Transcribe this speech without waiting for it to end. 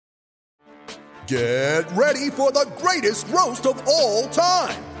Get ready for the greatest roast of all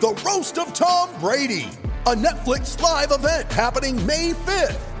time, the Roast of Tom Brady, a Netflix live event happening May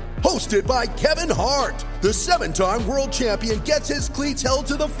 5th. Hosted by Kevin Hart, the 7-time world champion gets his cleats held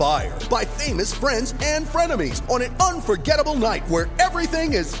to the fire by famous friends and frenemies on an unforgettable night where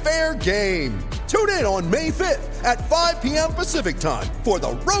everything is fair game. Tune in on May 5th at 5 p.m. Pacific time for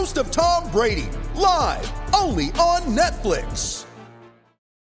the Roast of Tom Brady, live only on Netflix.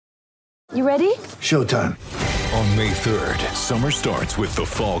 You ready? Showtime. On May 3rd, summer starts with The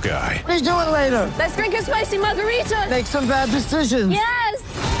Fall Guy. Let's do it later. Let's drink a spicy margarita. Make some bad decisions. Yes!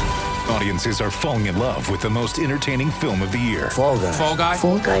 Audiences are falling in love with the most entertaining film of the year. Fall Guy. Fall Guy?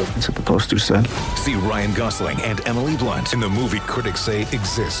 Fall Guy. That's what the poster said. See Ryan Gosling and Emily Blunt in the movie critics say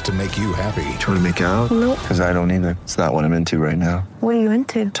exists to make you happy. Trying to make it out? Nope. Because I don't either. It's not what I'm into right now. What are you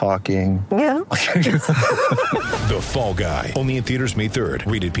into? Talking. Yeah. The Fall Guy. Only in theaters May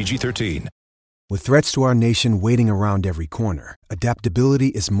 3rd. Rated PG-13. With threats to our nation waiting around every corner, adaptability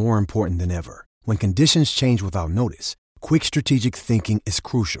is more important than ever. When conditions change without notice, quick strategic thinking is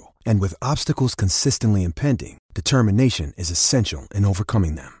crucial. And with obstacles consistently impending, determination is essential in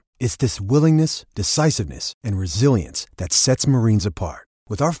overcoming them. It's this willingness, decisiveness, and resilience that sets Marines apart.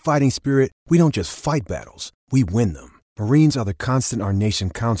 With our fighting spirit, we don't just fight battles, we win them. Marines are the constant our nation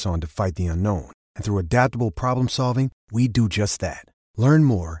counts on to fight the unknown. And through adaptable problem solving, we do just that. Learn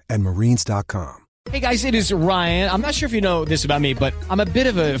more at marines.com. Hey guys, it is Ryan. I'm not sure if you know this about me, but I'm a bit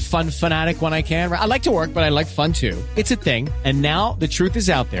of a fun fanatic when I can. I like to work, but I like fun too. It's a thing. And now the truth is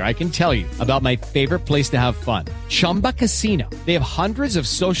out there. I can tell you about my favorite place to have fun. Chumba Casino. They have hundreds of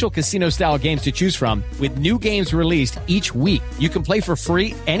social casino style games to choose from with new games released each week. You can play for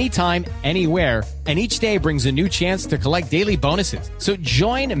free anytime, anywhere. And each day brings a new chance to collect daily bonuses. So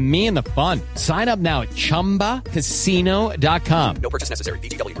join me in the fun. Sign up now at ChumbaCasino.com. No purchase necessary.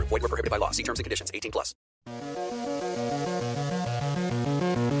 VGW Group. Void where prohibited by law. See terms and conditions. 18 plus.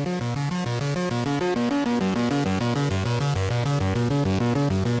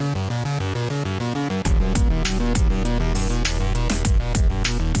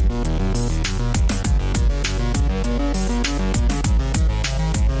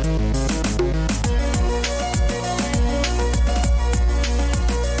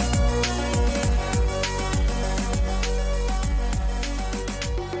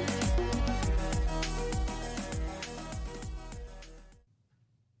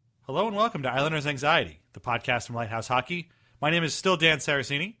 Hello and welcome to Islanders Anxiety, the podcast from Lighthouse Hockey. My name is still Dan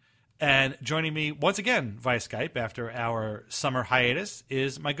Saraceni, and joining me once again via Skype after our summer hiatus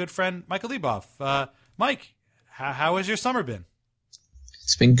is my good friend Michael Leboff. Mike, how has your summer been?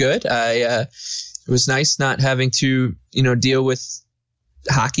 It's been good. It was nice not having to, deal with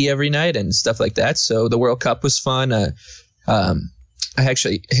hockey every night and stuff like that. So the World Cup was fun. I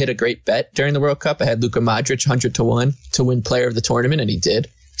actually hit a great bet during the World Cup. I had Luka Modric 100-1 to win Player of the Tournament, and he did.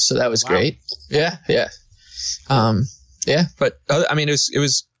 So that was great. Yeah. But it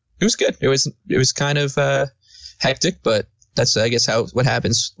was good. It was kind of hectic, but that's I guess what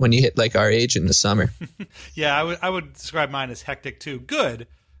happens when you hit like our age in the summer. Yeah, I would describe mine as hectic too. Good,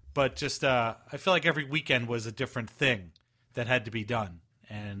 but just I feel like every weekend was a different thing that had to be done,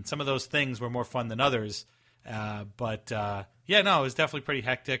 and some of those things were more fun than others. It was definitely pretty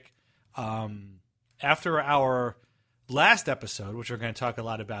hectic. After our last episode, which we're going to talk a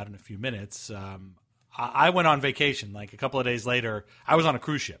lot about in a few minutes, I went on vacation. Like a couple of days later, I was on a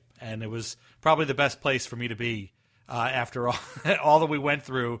cruise ship, and it was probably the best place for me to be after all that we went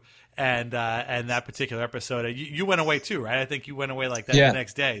through and that particular episode. You went away too, right? I think you went away like that the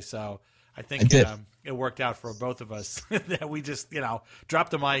next day. So I think it worked out for both of us that we just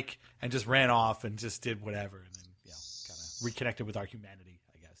dropped the mic and just ran off and just did whatever, and then kind of reconnected with our humanity.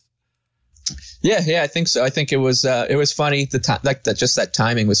 Yeah, I think so. I think it was funny. That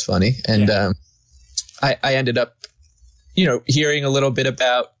timing was funny, and I ended up, hearing a little bit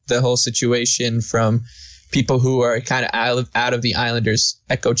about the whole situation from people who are kind of out of the Islanders'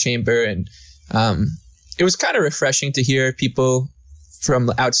 echo chamber, and it was kind of refreshing to hear people from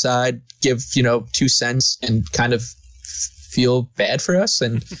outside give 2 cents and kind of feel bad for us,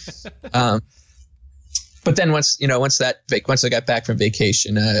 and but then once I got back from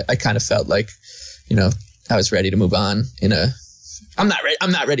vacation, I kind of felt like, I was ready to move on. I'm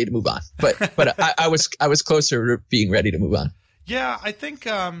not ready to move on, but I was closer to being ready to move on. Yeah, I think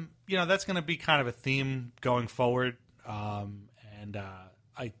that's going to be kind of a theme going forward, and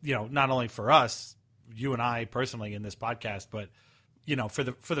not only for us, you and I personally in this podcast, but for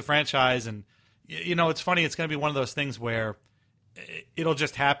the franchise, and it's funny. It's going to be one of those things where it'll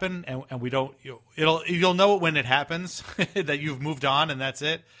just happen, and we don't. You'll know it when it happens that you've moved on, and that's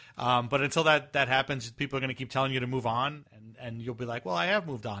it. But until that happens, people are going to keep telling you to move on, and you'll be like, well, I have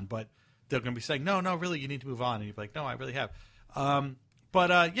moved on, but they're going to be saying, no, really, you need to move on, and you'll be like, no, I really have.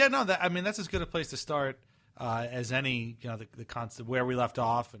 That's as good a place to start as any. The constant where we left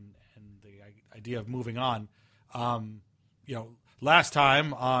off, and the idea of moving on. Last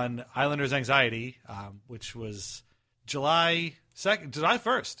time on Islanders Anxiety, which was July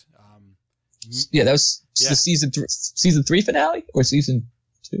 1st. That was the season 3 finale or season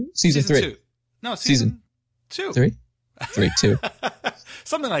 2? Season 3. 2. No, season 2. 3? 2.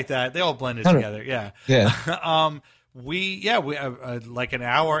 Something like that. They all blended together. Yeah. Yeah. We like an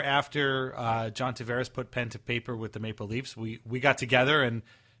hour after John Tavares put pen to paper with the Maple Leafs, we got together, and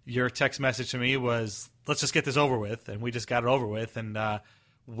your text message to me was, let's just get this over with. And we just got it over with. And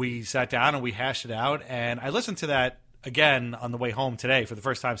we sat down and we hashed it out. And I listened to that again on the way home today for the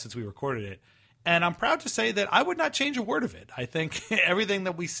first time since we recorded it. And I'm proud to say that I would not change a word of it. I think everything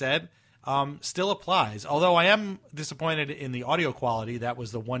that we said still applies. Although I am disappointed in the audio quality. That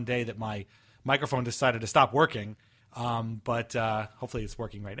was the one day that my microphone decided to stop working. But hopefully it's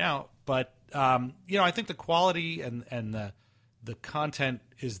working right now. But, I think the quality and the content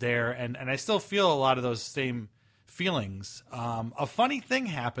is there. And I still feel a lot of those same feelings. A funny thing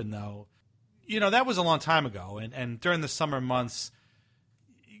happened, though. That was a long time ago. And during the summer months,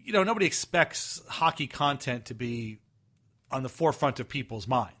 nobody expects hockey content to be on the forefront of people's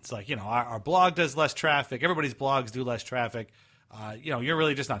minds. Like, our blog does less traffic. Everybody's blogs do less traffic. You're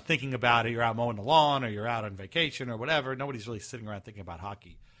really just not thinking about it. You're out mowing the lawn or you're out on vacation or whatever. Nobody's really sitting around thinking about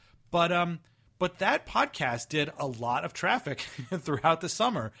hockey. But that podcast did a lot of traffic throughout the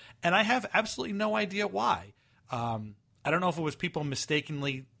summer, and I have absolutely no idea why. I don't know if it was people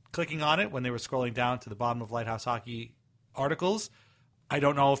mistakenly clicking on it when they were scrolling down to the bottom of Lighthouse Hockey articles. I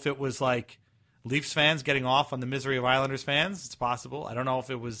don't know if it was like Leafs fans getting off on the misery of Islanders fans. It's possible. I don't know if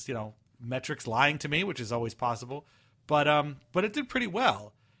it was, metrics lying to me, which is always possible. But it did pretty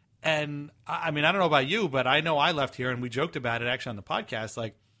well. And I don't know about you, but I know I left here and we joked about it actually on the podcast.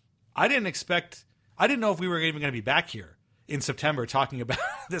 Like, I didn't know if we were even going to be back here in September talking about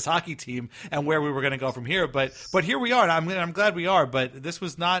this hockey team and where we were going to go from here. But here we are. And I'm glad we are. But this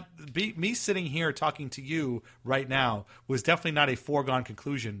was not me sitting here talking to you right now was definitely not a foregone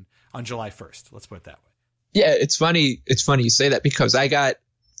conclusion on July 1st. Let's put it that way. Yeah, it's funny. It's funny you say that because I got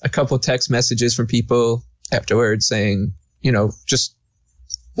a couple text messages from people afterwards saying, just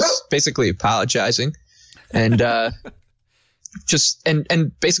basically apologizing and just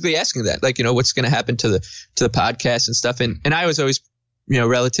and basically asking that, like, what's going to happen to the podcast and stuff. And I was always,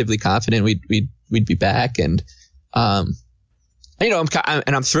 relatively confident we'd be back. And, I'm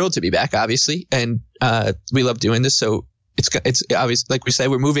thrilled to be back, obviously. And, we love doing this. So it's obvious, like we said,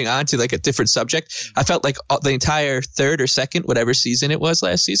 we're moving on to like a different subject. I felt like the entire third or second, whatever season it was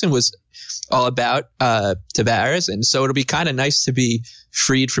last season, was all about Tavares. And so it'll be kind of nice to be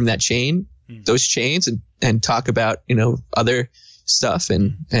freed from that chain, those chains, and talk about, other stuff.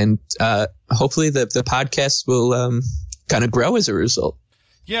 And hopefully the podcast will kind of grow as a result.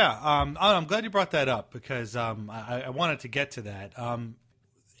 Yeah. I'm glad you brought that up because I wanted to get to that.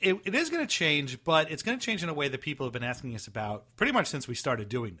 It is going to change, but it's going to change in a way that people have been asking us about pretty much since we started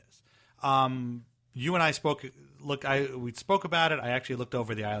doing this. You and I we spoke about it. I actually looked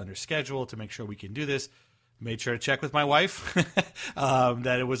over the Islanders schedule to make sure we can do this. Made sure to check with my wife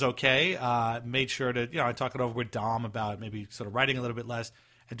that it was okay. Made sure to, I talk it over with Dom about maybe sort of writing a little bit less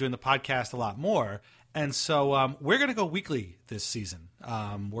and doing the podcast a lot more. And so we're going to go weekly this season.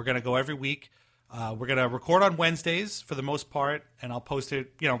 We're going to go every week. We're going to record on Wednesdays for the most part, and I'll post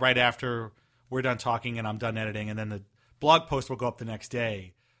it, right after we're done talking and I'm done editing, and then the blog post will go up the next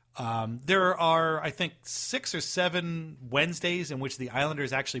day. There are, I think, 6 or 7 Wednesdays in which the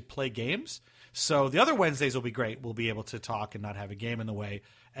Islanders actually play games. So the other Wednesdays will be great. We'll be able to talk and not have a game in the way.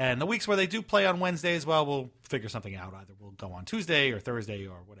 And the weeks where they do play on Wednesdays, well, we'll figure something out. Either we'll go on Tuesday or Thursday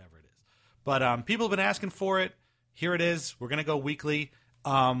or whatever it is. But people have been asking for it. Here it is. We're going to go weekly.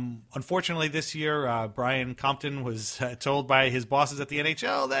 Unfortunately, this year, Brian Compton was told by his bosses at the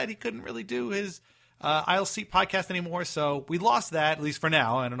NHL that he couldn't really do his Isle Seat podcast anymore. So we lost that, at least for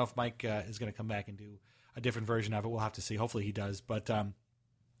now. I don't know if Mike is going to come back and do a different version of it. We'll have to see. Hopefully he does. But,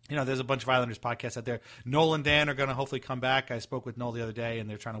 there's a bunch of Islanders podcasts out there. Noel and Dan are going to hopefully come back. I spoke with Noel the other day, and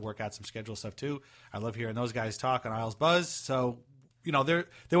they're trying to work out some schedule stuff too. I love hearing those guys talk on Isles Buzz. So, there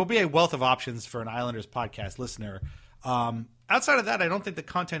will be a wealth of options for an Islanders podcast listener. Outside of that, I don't think the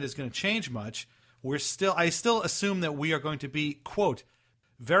content is going to change much. I still assume that we are going to be, quote,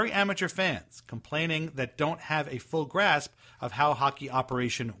 very amateur fans complaining that don't have a full grasp of how hockey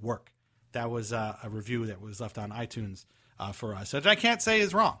operation work. That was a review that was left on iTunes for us, which I can't say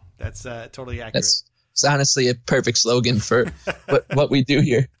is wrong. That's totally accurate. It's honestly a perfect slogan for what we do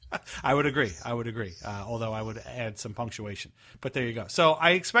here. I would agree. Although I would add some punctuation. But there you go. So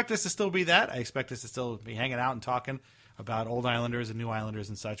I expect us to still be that. I expect us to still be hanging out and talking about old Islanders and new Islanders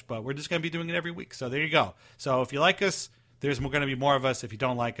and such. But we're just going to be doing it every week. So there you go. So if you like us, there's going to be more of us. If you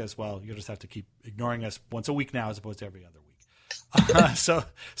don't like us, well, you'll just have to keep ignoring us once a week now as opposed to every other week.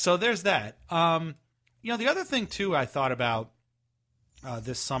 So there's that. The other thing, too, I thought about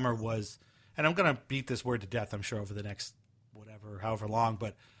this summer was, and I'm going to beat this word to death, I'm sure, over the next however long,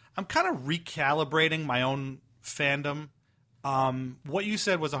 but I'm kind of recalibrating my own fandom. What you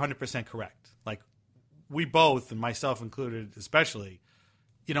said was 100% correct. Like, we both, and myself included especially,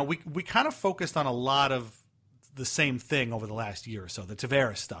 we kind of focused on a lot of the same thing over the last year or so, the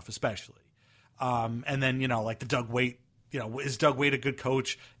Tavares stuff especially. And then, like the Doug Weight, is Doug Weight a good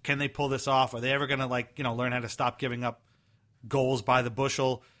coach? Can they pull this off? Are they ever going to learn how to stop giving up goals by the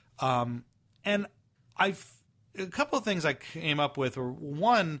bushel? And a couple of things I came up with were,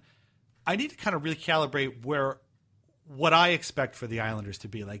 one, I need to kind of recalibrate what I expect for the Islanders to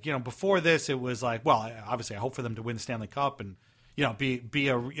be. Like, before this, it was like, well, obviously I hope for them to win the Stanley Cup and, get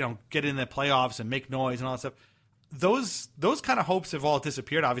in the playoffs and make noise and all that stuff. Those kind of hopes have all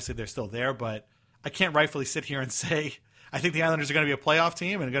disappeared. Obviously they're still there, but I can't rightfully sit here and say, I think the Islanders are going to be a playoff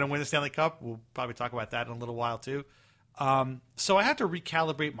team and are going to win the Stanley Cup. We'll probably talk about that in a little while too. So I had to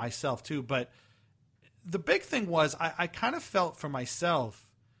recalibrate myself too, but the big thing was I kind of felt for myself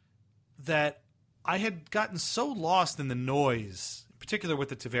that I had gotten so lost in the noise, in particular with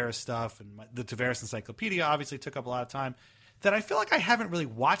the Tavares stuff, and the Tavares Encyclopedia obviously took up a lot of time, that I feel like I haven't really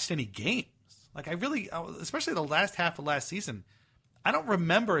watched any games. Like I really, especially the last half of last season, I don't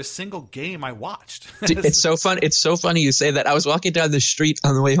remember a single game I watched. It's so fun. It's so funny you say that. I was walking down the street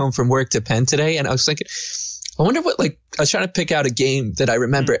on the way home from work to Penn today, and I was thinking, I wonder what, I was trying to pick out a game that I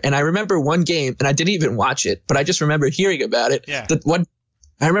remember. And I remember one game, and I didn't even watch it, but I just remember hearing about it. Yeah.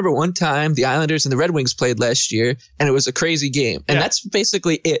 I remember one time the Islanders and the Red Wings played last year, and it was a crazy game. And that's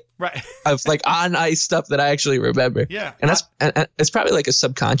basically it. Right. Of on ice stuff that I actually remember. Yeah. And and it's probably like a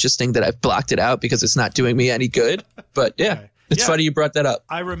subconscious thing that I've blocked it out because it's not doing me any good. But yeah, it's funny you brought that up.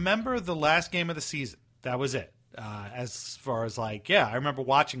 I remember the last game of the season. That was it. As far as I remember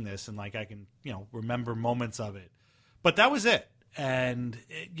watching this and I can, remember moments of it, but that was it. And,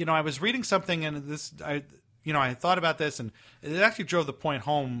 I was reading something and I thought about this, and it actually drove the point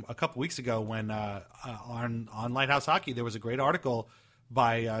home a couple weeks ago when on Lighthouse Hockey, there was a great article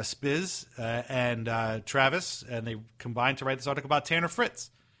by Spiz and Travis, and they combined to write this article about Tanner Fritz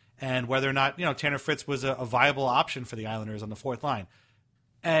and whether or not, Tanner Fritz was a viable option for the Islanders on the fourth line.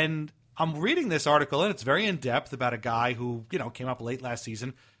 And I'm reading this article, and it's very in-depth about a guy who, came up late last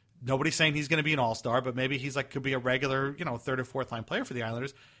season. Nobody's saying he's going to be an all-star, but maybe he's could be a regular, third or fourth line player for the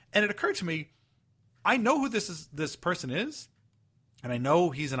Islanders. And it occurred to me, I know who this person is, and I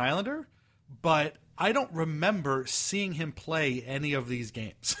know he's an Islander, but I don't remember seeing him play any of these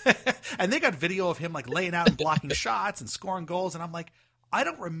games. And they got video of him laying out and blocking shots and scoring goals, and I'm like, I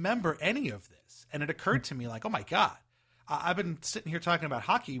don't remember any of this. And it occurred to me oh my God, I've been sitting here talking about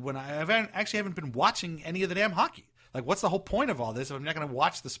hockey when I haven't been watching any of the damn hockey. What's the whole point of all this if I'm not going to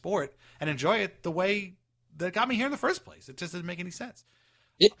watch the sport and enjoy it the way that got me here in the first place? It just doesn't make any sense.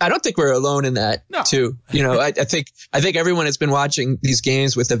 I don't think we're alone in that too. I think everyone has been watching these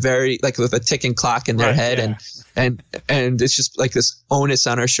games with with a ticking clock in their head, and it's just this onus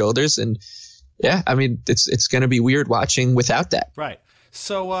on our shoulders. And yeah, I mean, it's going to be weird watching without that. Right.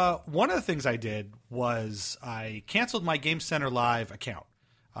 So one of the things I did was I canceled my Game Center Live account.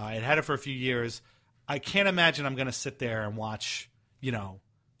 I had it for a few years. I can't imagine I'm going to sit there and watch,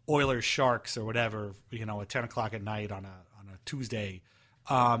 Oilers Sharks or whatever, at 10 o'clock at night on a Tuesday.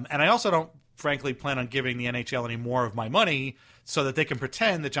 And I also don't, frankly, plan on giving the NHL any more of my money so that they can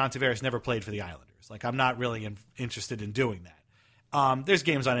pretend that John Tavares never played for the Islanders. I'm not really interested in doing that. There's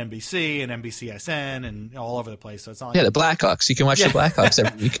games on NBC and NBCSN and all over the place. So it's not the Blackhawks. You can watch the Blackhawks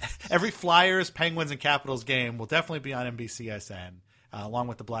every week. Every Flyers, Penguins, and Capitals game will definitely be on NBCSN along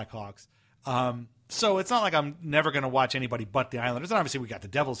with the Blackhawks. So it's not like I'm never going to watch anybody but the Islanders. And obviously we got the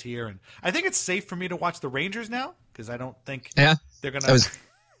Devils here. And I think it's safe for me to watch the Rangers now because I don't think they're going to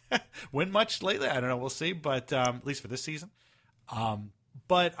win much lately. I don't know. We'll see. But at least for this season.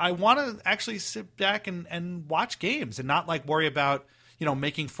 But I want to actually sit back and watch games and not worry about,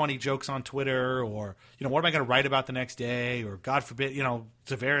 making funny jokes on Twitter, or, what am I going to write about the next day? Or God forbid,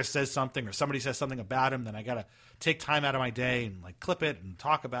 Tavares says something or somebody says something about him, then I got to take time out of my day and like clip it and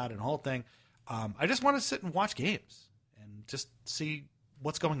talk about it and the whole thing. I just want to sit and watch games and just see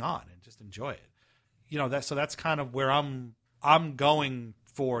what's going on and just enjoy it. So that's kind of where I'm going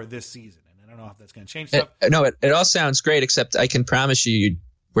for this season. And I don't know if that's going to change stuff. No, it all sounds great, except I can promise you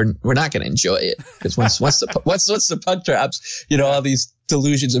we're not going to enjoy it, because once the puck drops, all these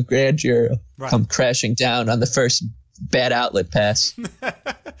delusions of grandeur come crashing down on the first bad outlet pass.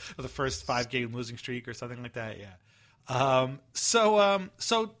 Or the first 5-game losing streak or something like that. Yeah. So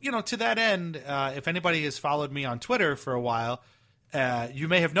to that end, if anybody has followed me on Twitter for a while, you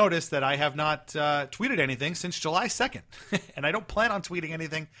may have noticed that I have not tweeted anything since July 2nd, and I don't plan on tweeting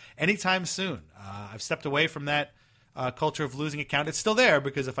anything anytime soon. I've stepped away from that culture of losing account. It's still there,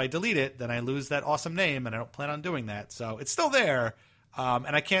 because if I delete it, then I lose that awesome name, and I don't plan on doing that. So it's still there,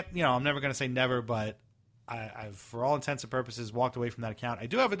 and I can't, I'm never going to say never, but I've, for all intents and purposes, walked away from that account. I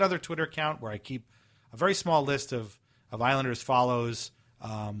do have another Twitter account where I keep a very small list of Islanders follows,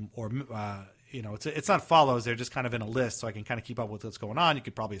 it's not follows. They're just kind of in a list, so I can kind of keep up with what's going on. You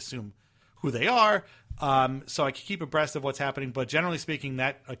could probably assume who they are, so I can keep abreast of what's happening. But generally speaking,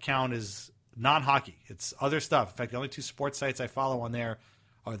 that account is non-hockey. It's other stuff. In fact, the only 2 sports sites I follow on there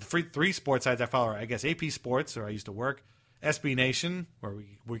are the 3 sports sites I follow are, I guess, AP Sports, where I used to work, SB Nation, where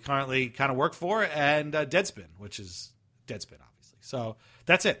we currently kind of work for, and Deadspin, which is Deadspin, obviously. So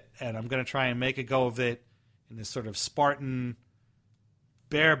that's it. And I'm going to try and make a go of it in this sort of Spartan,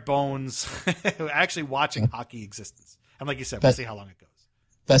 bare bones, actually watching hockey existence. And like you said, we'll see how long it goes.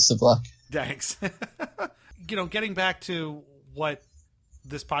 Best of luck. Thanks. Getting back to what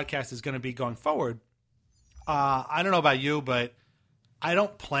this podcast is going to be going forward, I don't know about you, but I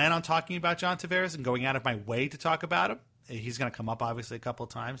don't plan on talking about John Tavares and going out of my way to talk about him. He's going to come up, obviously, a couple of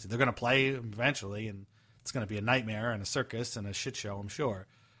times. They're going to play eventually, and it's going to be a nightmare and a circus and a shit show, I'm sure.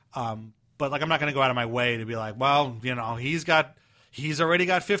 But I'm not going to go out of my way to be like, well, he's already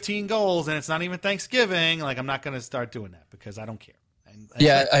got 15 goals and it's not even Thanksgiving. I'm not going to start doing that, because I don't care.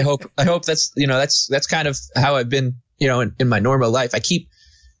 Yeah, I hope that's that's kind of how I've been, in my normal life. I keep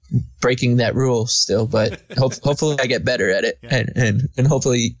breaking that rule still, but hopefully I get better at it, yeah. and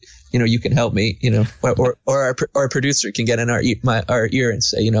hopefully you can help me, or our producer can get in our ear and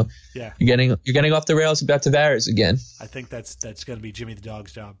say, yeah, you're getting off the rails about Tavares again. I think that's going to be Jimmy the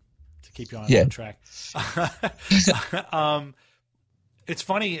Dog's job, to keep you on track. It's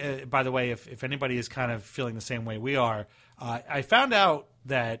funny, by the way, if anybody is kind of feeling the same way we are, I found out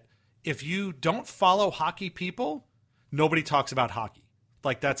that if you don't follow hockey people, nobody talks about hockey.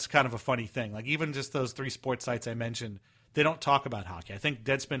 That's kind of a funny thing. Even just those 3 sports sites I mentioned, they don't talk about hockey. I think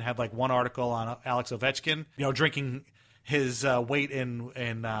Deadspin had 1 article on Alex Ovechkin, drinking his weight in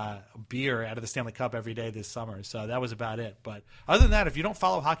beer out of the Stanley Cup every day this summer. So that was about it. But other than that, if you don't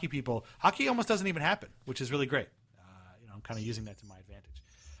follow hockey people, hockey almost doesn't even happen, which is really great. I'm kind of using that to my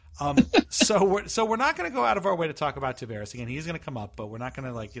advantage. So we're not going to go out of our way to talk about Tavares. Again, he's going to come up, but we're not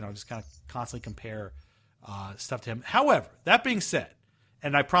going to just kind of constantly compare stuff to him. However, that being said,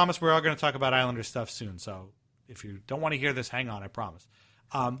 and I promise we're all going to talk about Islanders stuff soon. So if you don't want to hear this, hang on, I promise.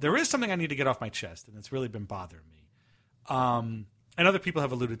 There is something I need to get off my chest, and it's really been bothering me. And other people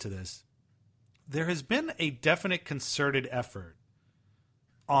have alluded to this. There has been a definite concerted effort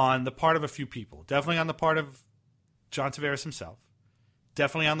on the part of a few people, definitely on the part of John Tavares himself,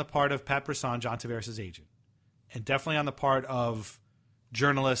 definitely on the part of Pat Brisson, John Tavares' agent, and definitely on the part of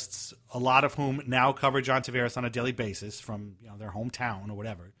journalists, a lot of whom now cover John Tavares on a daily basis from their hometown or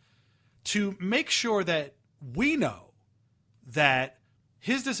whatever, to make sure that we know that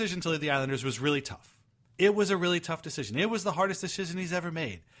his decision to leave the Islanders was really tough. It was a really tough decision. It was the hardest decision he's ever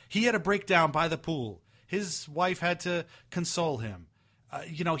made. He had a breakdown by the pool. His wife had to console him.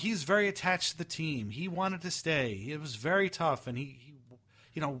 He's very attached to the team. He wanted to stay. It was very tough, and he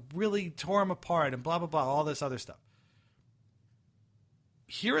really tore him apart and blah, blah, blah, all this other stuff.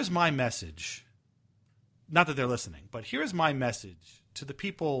 Here is my message. Not that they're listening, but here is my message to the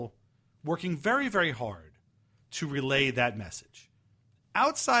people working very, very hard to relay that message.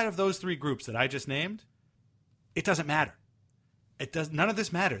 Outside of those 3 groups that I just named, it doesn't matter. None of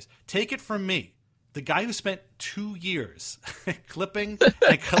this matters. Take it from me. The guy who spent 2 years clipping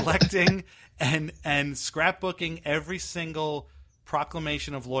and collecting and scrapbooking every single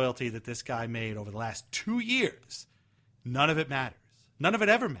proclamation of loyalty that this guy made over the last 2 years, none of it matters. None of it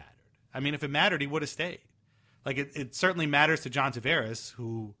ever mattered. I mean, if it mattered, he would have stayed. It certainly matters to John Tavares,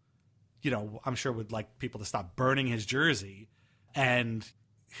 who, I'm sure would like people to stop burning his jersey. And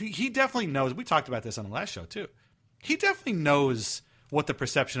he definitely knows. We talked about this on the last show, too. He definitely knows what the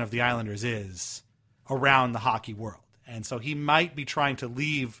perception of the Islanders is around the hockey world. And so he might be trying to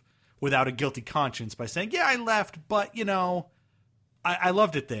leave without a guilty conscience by saying, yeah, I left, but, I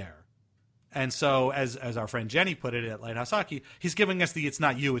loved it there. And so, as our friend Jenny put it at Lighthouse Hockey, he's giving us the "it's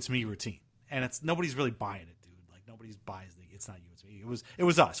not you, it's me" routine, and nobody's really buying it, dude. Like nobody's buys the "it's not you, it's me." It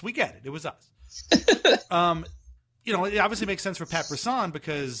was us. We get it. It was us. It obviously makes sense for Pat Brisson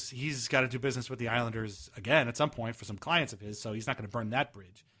because he's got to do business with the Islanders again at some point for some clients of his, so he's not going to burn that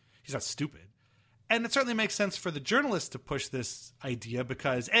bridge. He's not stupid. And it certainly makes sense for the journalists to push this idea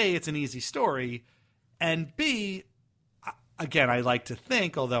because A, it's an easy story, and B, again, I like to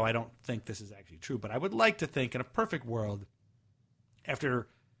think, although I don't think this is actually true, but I would like to think in a perfect world, after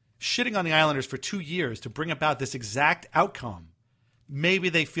shitting on the Islanders for 2 years to bring about this exact outcome, maybe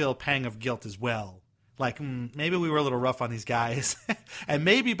they feel a pang of guilt as well. Like, maybe we were a little rough on these guys. And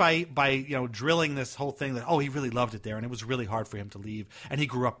maybe by drilling this whole thing that, he really loved it there and it was really hard for him to leave and he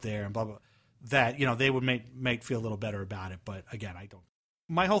grew up there and blah, blah, that, they would make feel a little better about it. But again, I don't.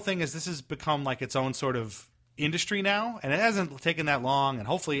 My whole thing is this has become like its own sort of industry now, and it hasn't taken that long, and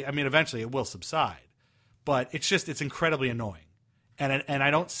hopefully, eventually it will subside. But it's incredibly annoying, and I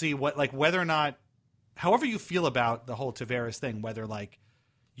don't see whether or not, however you feel about the whole Tavares thing, whether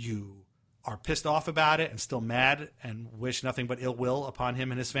you are pissed off about it and still mad and wish nothing but ill will upon him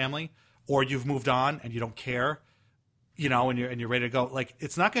and his family, or you've moved on and you don't care, and you're ready to go.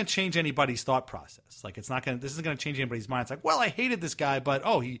 It's not going to change anybody's thought process. This isn't going to change anybody's mind. It's I hated this guy, but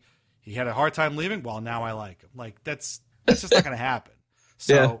he had a hard time leaving. Well, now I like him. That's just not going to happen.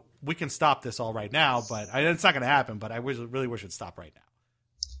 So we can stop this all right now, but it's not going to happen. But I really wish it'd stop right now.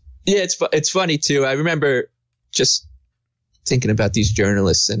 Yeah, it's funny too. I remember just thinking about these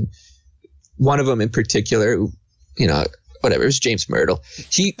journalists, and one of them in particular, who, whatever, it was James Myrtle.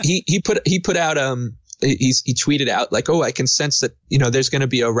 He put out he tweeted out I can sense that there's going to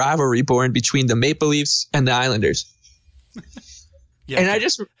be a rivalry born between the Maple Leafs and the Islanders. And I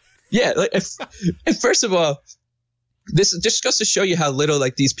just. Yeah, if first of all, this just goes to show you how little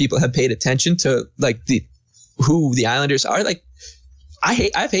these people have paid attention to who the Islanders are.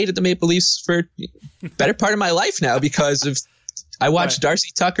 I've hated the Maple Leafs for better part of my life now because of I watched Darcy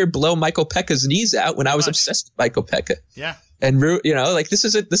Tucker blow Michael Pekka's knees out when I was obsessed with Michael Pekka. Yeah, and this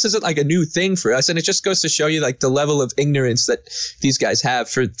isn't a new thing for us, and it just goes to show you the level of ignorance that these guys have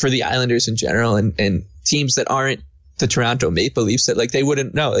for the Islanders in general and teams that aren't the Toronto Maple Leafs that they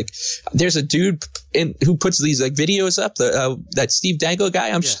wouldn't know. There's a dude who puts these videos up, that Steve Dangle guy.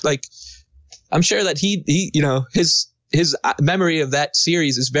 I'm sure that he his memory of that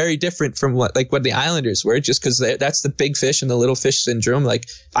series is very different from what the Islanders were, just because that's the big fish and the little fish syndrome.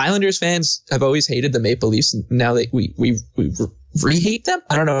 Islanders fans have always hated the Maple Leafs, and now we re-hate them.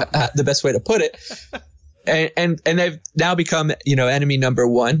 I don't know the best way to put it. And they've now become enemy number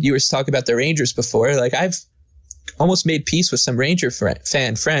one. You were talking about the Rangers before. I've almost made peace with some Ranger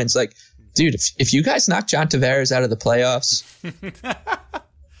fan friends. Dude, if you guys knock John Tavares out of the playoffs,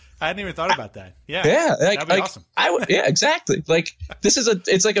 I hadn't even thought about that. Yeah, that'd be awesome. I would, yeah, exactly. This is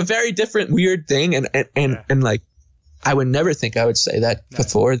it's a very different, weird thing, and I would never think I would say that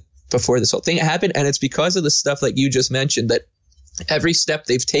before this whole thing happened, and it's because of the stuff you just mentioned, that every step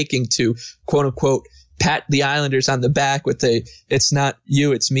they've taken to quote unquote pat the Islanders on the back with the "it's not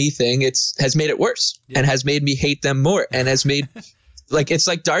you, it's me" thing, has made it worse and has made me hate them more, and has made it's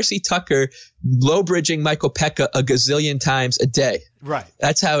like Darcy Tucker low bridging Michael Pekka a gazillion times a day. Right.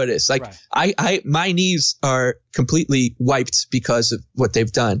 That's how it is. My knees are completely wiped because of what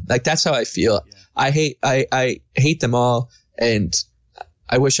they've done. That's how I feel. Yeah. I hate them all, and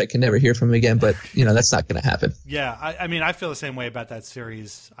I wish I could never hear from him again, but that's not going to happen. Yeah, I feel the same way about that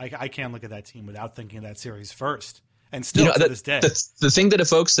series. I can't look at that team without thinking of that series first, and still to this day. The thing that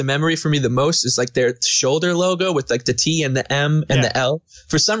evokes the memory for me the most is their shoulder logo with the T and the M and the L.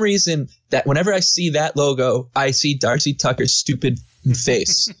 For some reason, that whenever I see that logo, I see Darcy Tucker's stupid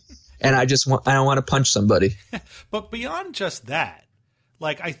face, and I don't want to punch somebody. But beyond just that,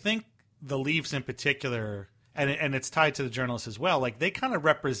 I think the Leafs in particular. And it's tied to the journalists as well. They kind of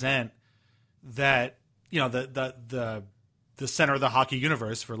represent that, the center of the hockey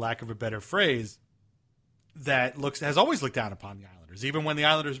universe, for lack of a better phrase, that has always looked down upon the Islanders. Even when the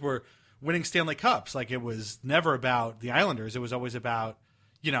Islanders were winning Stanley Cups, it was never about the Islanders. It was always about,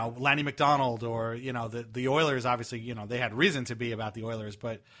 Lanny McDonald or, the Oilers. Obviously, they had reason to be about the Oilers,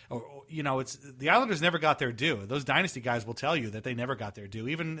 but, it's the Islanders never got their due. Those dynasty guys will tell you that they never got their due,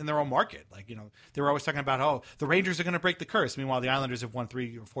 even in their own market. They were always talking about, the Rangers are going to break the curse. Meanwhile, the Islanders have won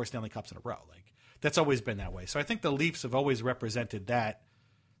 3 or 4 Stanley Cups in a row. That's always been that way. So I think the Leafs have always represented that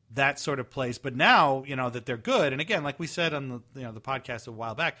that sort of place. But now, that they're good. And again, like we said on the podcast a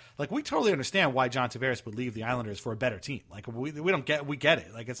while back, like we totally understand why John Tavares would leave the Islanders for a better team. Like we get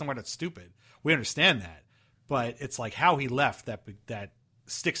it. Like it's somewhere that's stupid. We understand that. But it's like how he left that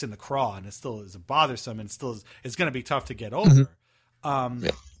sticks in the craw, and it still is bothersome, and still is going to be tough to get over.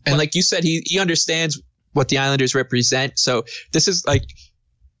 And like you said, he understands what the Islanders represent. So this is like,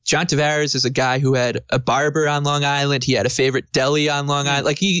 John Tavares is a guy who had a barber on Long Island. He had a favorite deli on Long Island.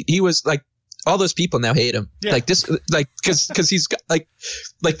 Like he was like, all those people now hate him. Yeah. Like this, like, cause he's got, like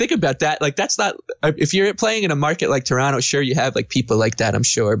think about that. Like that's not, if you're playing in a market like Toronto, sure, you have like people like that, I'm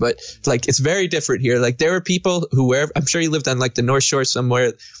sure. But like, it's very different here. Like there were people who I'm sure he lived on like the North Shore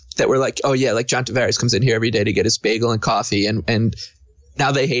somewhere that were like, oh yeah, like John Tavares comes in here every day to get his bagel and coffee, and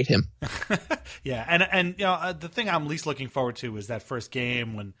now they hate him. Yeah, and the thing I'm least looking forward to is that first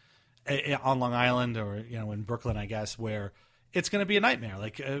game when on Long Island, or in Brooklyn, I guess, where it's going to be a nightmare.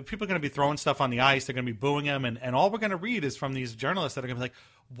 Like people are going to be throwing stuff on the ice, they're going to be booing him, and all we're going to read is from these journalists that are going to be like,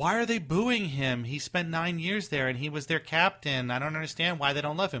 "Why are they booing him? He spent 9 years there, and he was their captain. I don't understand why they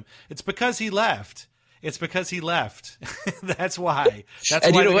don't love him." It's because he left. It's because he left. That's why. That's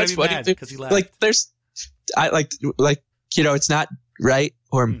and why you know they're what's going to be funny? mad, because he left. Like it's not right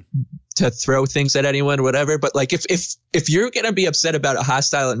or to throw things at anyone or whatever. But like if you're going to be upset about a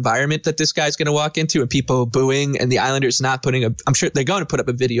hostile environment that this guy's going to walk into and people booing and the Islanders not putting I'm sure they're going to put up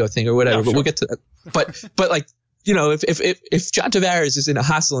a video thing or whatever, but we'll get to that. But like, if John Tavares is in a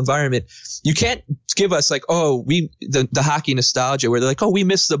hostile environment, you can't give us like, oh, the hockey nostalgia where they're like, oh, we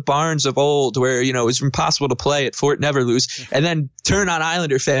miss the Barnes of old where, it was impossible to play at Fort Neverlose, and then turn on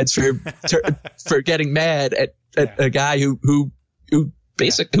Islander fans for getting mad at a guy who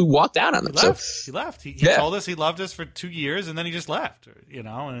basically who walked out on them. He left. He told us he loved us for 2 years, and then he just left,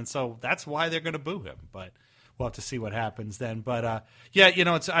 and so that's why they're going to boo him. But we'll have to see what happens then. But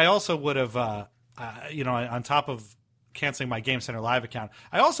I also would have, on top of canceling my Game Center Live account,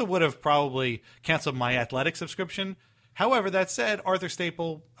 I also would have probably canceled my Athletic subscription. However, that said, Arthur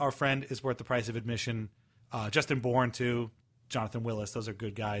Staple, our friend, is worth the price of admission. Justin Bourne too, Jonathan Willis, those are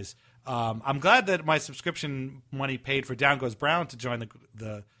good guys. I'm glad that my subscription money paid for Down Goes Brown to join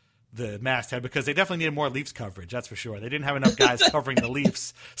the masthead, because they definitely needed more Leafs coverage. That's for sure. They didn't have enough guys covering the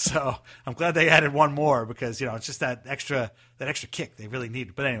Leafs, so I'm glad they added one more, because it's just that extra kick they really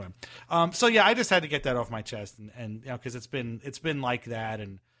needed. But anyway, I just had to get that off my chest, and because it's been like that,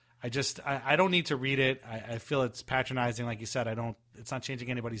 and I don't need to read it. I feel it's patronizing, like you said. It's not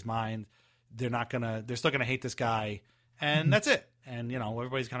changing anybody's mind. They're still gonna hate this guy, and that's it. And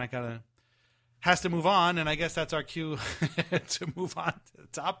everybody's kind of has to move on, and I guess that's our cue to move on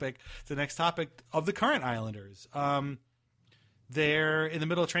to the next topic of the current Islanders. They're in the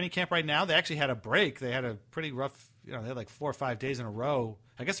middle of training camp right now. They actually had a break. They had a pretty rough, they had like 4 or 5 days in a row.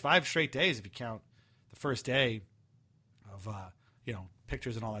 I guess 5 straight days if you count the first day of,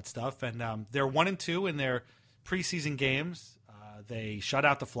 pictures and all that stuff. And they're 1-2 in their preseason games. They shut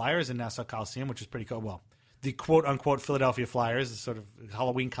out the Flyers in Nassau Coliseum, which is pretty cool. Well, the quote-unquote Philadelphia Flyers, the sort of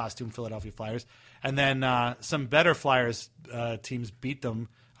Halloween costume Philadelphia Flyers. And then some better Flyers teams beat them.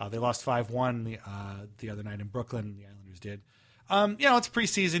 They lost 5-1 the other night in Brooklyn. The Islanders did. It's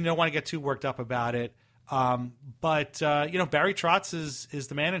preseason. You don't want to get too worked up about it. But Barry Trotz is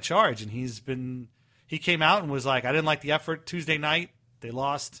the man in charge. And he came out and was like, I didn't like the effort Tuesday night. They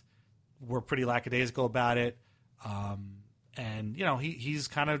lost. We're pretty lackadaisical about it. And he's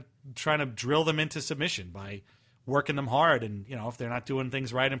kind of trying to drill them into submission by working them hard. And, if they're not doing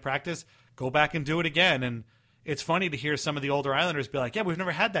things right in practice, go back and do it again. And it's funny to hear some of the older Islanders be like, yeah, we've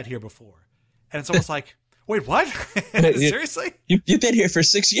never had that here before. And it's almost like, wait, what? Seriously? You've been here for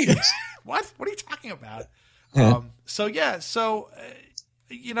 6 years. What? What are you talking about?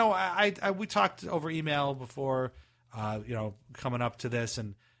 We talked over email before, coming up to this,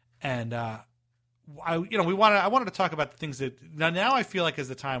 I wanted to talk about the things that now I feel like is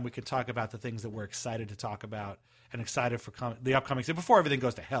the time we can talk about the things that we're excited to talk about and excited for the upcoming season before everything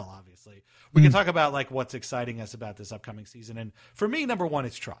goes to hell. Obviously, we can talk about like what's exciting us about this upcoming season. And for me, number one,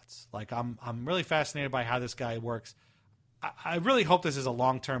 it's Trotz. Like I'm really fascinated by how this guy works. I really hope this is a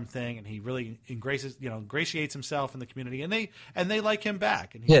long-term thing, and he really ingratiates himself in the community, and they like him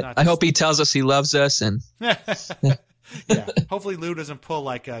back. And he's I hope he tells us he loves us, and yeah. Hopefully Lou doesn't pull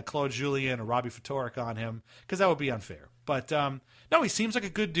like Claude Julien or Robbie Ftorek on him, because that would be unfair. But no, he seems like a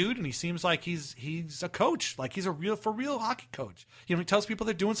good dude, and he seems like he's a coach. Like he's a real hockey coach. He tells people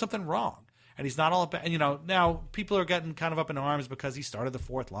they're doing something wrong, and he's not all about. And now people are getting kind of up in arms because he started the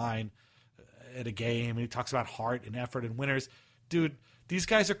fourth line at a game, and he talks about heart and effort and winners. Dude, these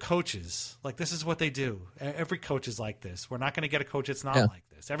guys are coaches. Like, this is what they do. Every coach is like this. We're not going to get a coach that's not like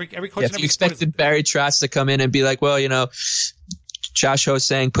this. Every coach. Yeah, if you expected Barry Trotz to come in and be like, well, Josh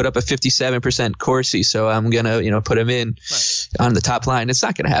Ho-Sang put up a 57% Corsi, so I'm gonna put him in on the top line. It's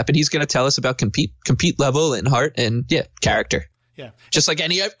not gonna happen. He's gonna tell us about compete level and heart and character. Yeah, just like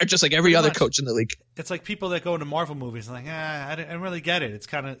every other coach in the league. It's like people that go into Marvel movies and I didn't really get it. It's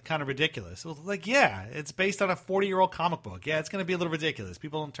kind of ridiculous. Well, it's based on a 40-year-old comic book. Yeah, it's going to be a little ridiculous.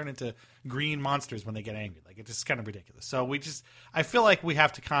 People don't turn into green monsters when they get angry. Like, it's just kind of ridiculous. So I feel like we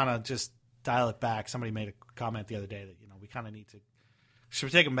have to kind of just dial it back. Somebody made a comment the other day that we kind of need to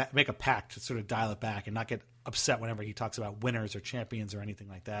make a pact to sort of dial it back and not get upset whenever he talks about winners or champions or anything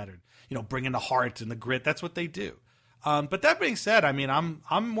like that, or bringing the heart and the grit. That's what they do. But that being said, I mean,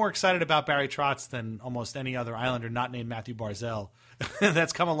 I'm more excited about Barry Trotz than almost any other Islander not named Matthew Barzal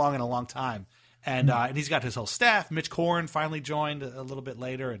that's come along in a long time. And he's got his whole staff. Mitch Korn finally joined a little bit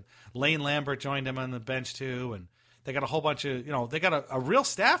later, and Lane Lambert joined him on the bench too. And they got a whole bunch of, they got a real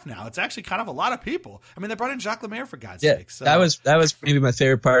staff now. It's actually kind of a lot of people. I mean, they brought in Jacques Lemaire, for God's sake. So. That was maybe my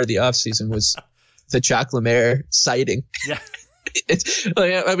favorite part of the offseason was the Jacques Lemaire sighting. Yeah.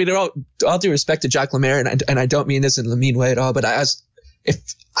 I mean, all due respect to Jacques Lemaire, and I don't mean this in a mean way at all, but I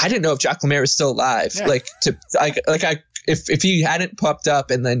didn't know if Jacques Lemaire was still alive. Yeah. If he hadn't popped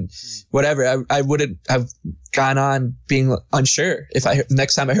up and then whatever, I wouldn't have gone on being unsure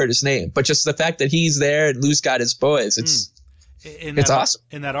next time I heard his name. But just the fact that he's there and Lou's got his boys, it's awesome.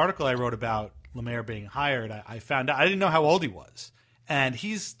 In that article I wrote about Lemaire being hired, I found out I didn't know how old he was, and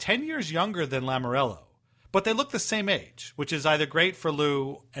he's 10 years younger than Lamoriello, but they look the same age, which is either great for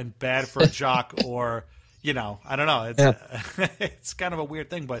Lou and bad for Jacques, or. I don't know. It's it's kind of a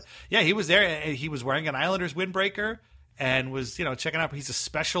weird thing, but yeah, he was there. And he was wearing an Islanders windbreaker and was checking out. He's a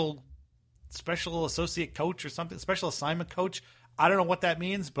special associate coach or something, special assignment coach. I don't know what that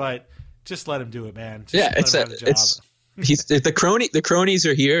means, but just let him do it, man. He's the cronies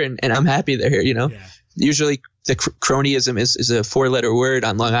are here, and I'm happy they're here. Yeah. Usually the cronyism is a 4-letter word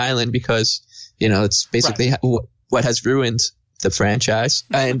on Long Island because it's basically what has ruined the franchise,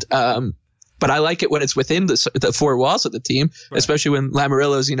 and but I like it when it's within the four walls of the team, especially when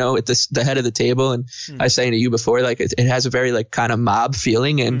Lamoriello's, at the head of the table. And I was saying to you before, like it has a very like kind of mob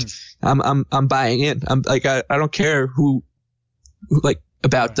feeling, and I'm buying in. I'm like, I don't care who like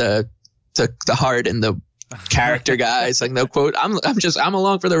about the heart and the character guys, like no quote. I'm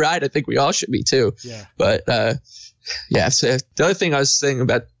along for the ride. I think we all should be too. Yeah. But So the other thing I was saying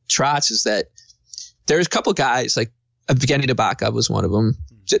about Trotz is that there's a couple guys like Evgeny Nabokov was one of them.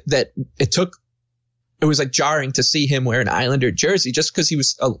 That it was like jarring to see him wear an Islander jersey just because he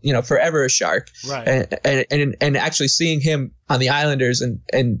was, forever a Shark. Right. And actually seeing him on the Islanders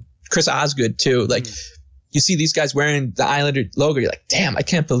and Chris Osgood too, like you see these guys wearing the Islander logo, you're like, damn, I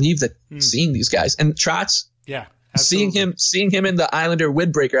can't believe that seeing these guys. And Trotz, seeing him in the Islander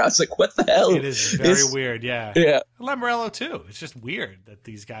windbreaker, I was like, what the hell? It is very weird. Yeah. Yeah. Lamoriello too. It's just weird that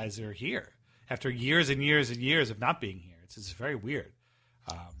these guys are here after years and years and years of not being here. It's very weird.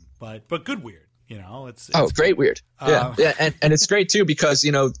 But good weird, it's great weird. And it's great too, because,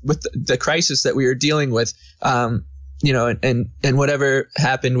 with the crisis that we were dealing with, and whatever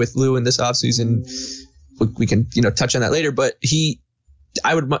happened with Lou in this offseason, we can, touch on that later, but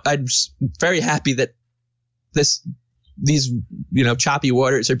I'm very happy that these choppy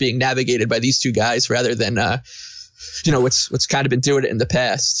waters are being navigated by these two guys rather than, what's kind of been doing it in the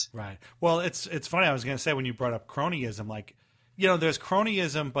past. Right. Well, it's funny. I was going to say when you brought up cronyism, like, there's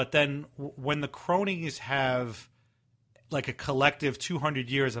cronyism, but then when the cronies have like a collective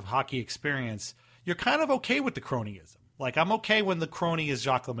 200 years of hockey experience, you're kind of okay with the cronyism. Like I'm okay when the crony is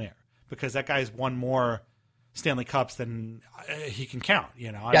Jacques Lemaire because that guy's won more Stanley Cups than he can count.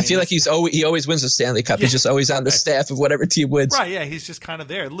 I feel like he always wins the Stanley Cup. Yeah, he's just always on the staff of whatever team wins. Right? Yeah, he's just kind of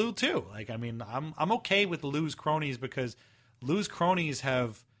there. Lou too. Like I'm okay with Lou's cronies because Lou's cronies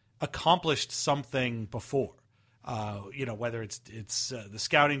have accomplished something before. Whether it's the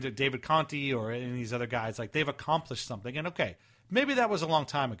scouting to David Conti or any of these other guys, like they've accomplished something. And okay, maybe that was a long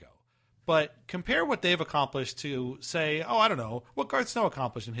time ago, but compare what they've accomplished to say, I don't know, what Garth Snow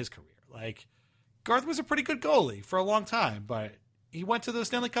accomplished in his career. Like Garth was a pretty good goalie for a long time, but he went to the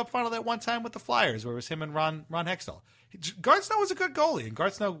Stanley Cup final that one time with the Flyers where it was him and Ron Hextall. Garth Snow was a good goalie, and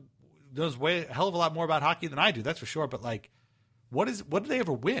Garth Snow knows a hell of a lot more about hockey than I do. That's for sure. But like, what did they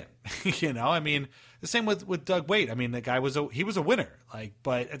ever win? I mean, the same with Doug Weight. I mean, the guy was a winner. Like,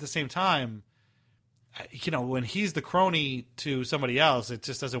 but at the same time, when he's the crony to somebody else, it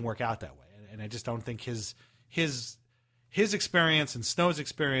just doesn't work out that way. And I just don't think his experience and Snow's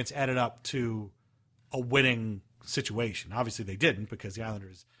experience added up to a winning situation. Obviously, they didn't because the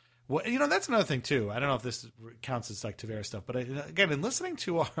Islanders. Well, that's another thing too. I don't know if this counts as like Tavares stuff, but again, in listening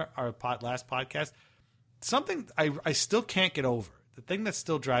to our last podcast, something I still can't get over. The thing that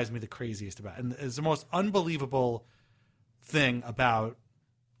still drives me the craziest about, and is the most unbelievable thing about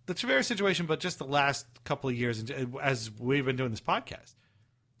the Tavares situation, but just the last couple of years, as we've been doing this podcast,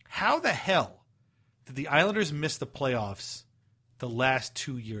 how the hell did the Islanders miss the playoffs the last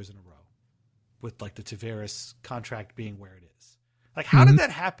 2 years in a row with like the Tavares contract being where it is? Like, how did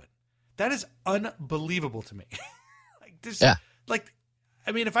that happen? That is unbelievable to me.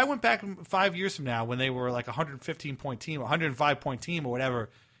 I mean, if I went back 5 years from now when they were like a 115-point team, 105-point team or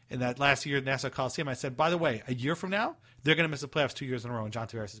whatever in that last year at Nassau Coliseum, I said, by the way, a year from now, they're going to miss the playoffs 2 years in a row and John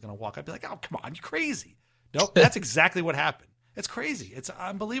Tavares is going to walk. I'd be like, oh, come on, you're crazy. Nope, that's exactly what happened. It's crazy. It's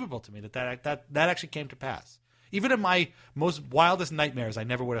unbelievable to me that actually came to pass. Even in my most wildest nightmares, I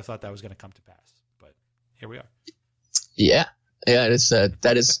never would have thought that was going to come to pass. But here we are. Yeah. It's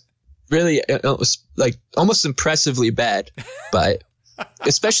that is really almost impressively bad, but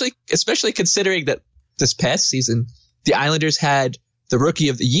especially considering that this past season the Islanders had the Rookie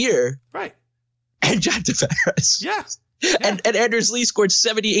of the Year, right, and John Tavares, yeah. And Anders Lee scored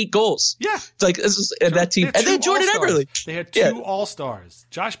 78 goals. Yeah, like this is that team, and then Jordan Eberle. They had two All-Stars.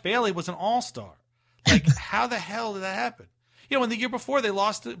 Josh Bailey was an All-Star. Like, how the hell did that happen? In the year before they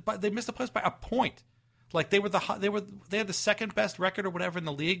lost, but they missed the playoffs by a point. Like they had the second best record or whatever in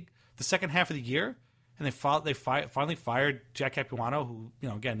the league the second half of the year, and they finally fired Jack Capuano, who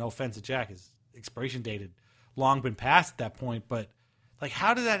again, no offense to Jack, his expiration date had long been past at that point, but like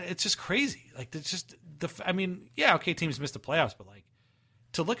how did that? It's just crazy. Like it's just teams missed the playoffs, but like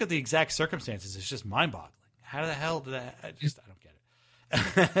to look at the exact circumstances, it's just mind-boggling. How the hell did that? I don't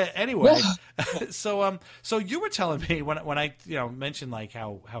get it. Anyway, so you were telling me when I mentioned like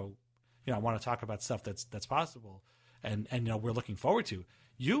how I want to talk about stuff that's possible and we're looking forward to.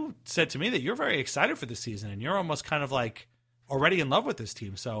 You said to me that you're very excited for this season and you're almost kind of like already in love with this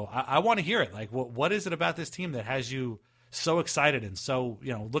team. So I want to hear it. Like what is it about this team that has you so excited and so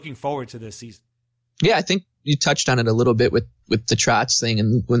looking forward to this season? Yeah, I think you touched on it a little bit with the Trotz thing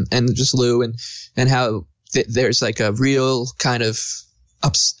and just Lou and how there's like a real kind of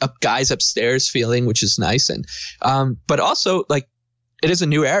up guys upstairs feeling, which is nice. And but also like it is a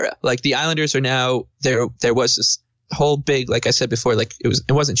new era. Like the Islanders are now there was this whole big, like I said before, like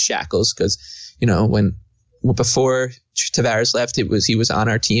it wasn't shackles because when before Tavares left, he was on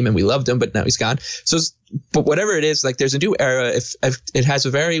our team and we loved him, but now he's gone. So but whatever it is, like there's a new era. If it has a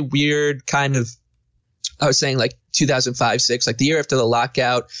very weird kind of, I was saying like 2005-06, like the year after the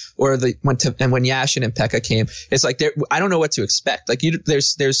lockout, or when Yashin and Pekka came, it's like I don't know what to expect. Like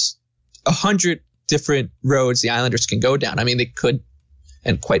there's 100 different roads the Islanders can go down. I mean, they could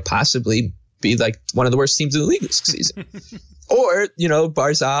and quite possibly be like one of the worst teams in the league this season, or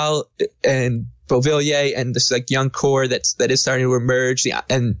Barzal and Beauvillier and this like young core that is starting to emerge,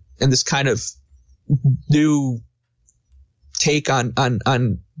 and this kind of new take on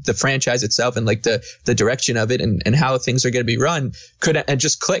the franchise itself and like the direction of it and how things are going to be run and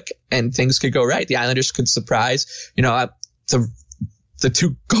just click and things could go right. The Islanders could surprise. The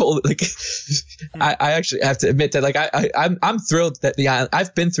two goal, like I actually have to admit that like I'm thrilled that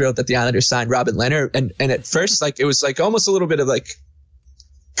I've been thrilled that the Islanders signed Robin Lehner and at first like it was like almost a little bit of like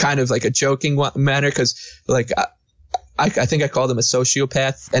kind of like a joking manner because like I think I called him a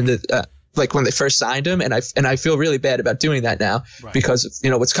sociopath and like when they first signed him and I feel really bad about doing that now because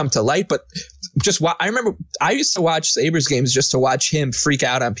of, what's come to light, but just I remember I used to watch Sabres games just to watch him freak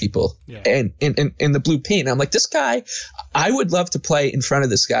out on people and in the blue paint. I'm like, this guy, I would love to play in front of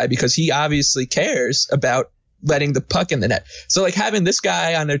this guy because he obviously cares about letting the puck in the net. So like having this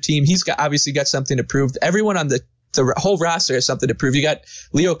guy on their team, he's obviously got something to prove. Everyone on the whole roster has something to prove. You got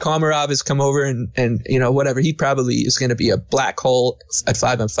Leo Komarov has come over and whatever. He probably is going to be a black hole at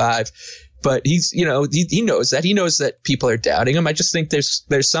 5-on-5. But he's, he knows that. He knows that people are doubting him. I just think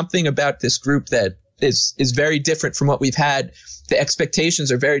there's something about this group that is very different from what we've had. The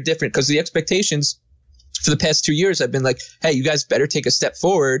expectations are very different because the expectations for the past 2 years have been like, hey, you guys better take a step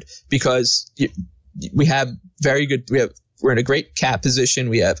forward because we have very good. We're in a great cap position.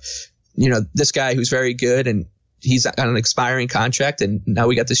 We have, this guy who's very good and he's on an expiring contract, and now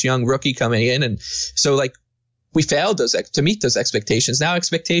we got this young rookie coming in, and so like. We failed to meet those expectations. Now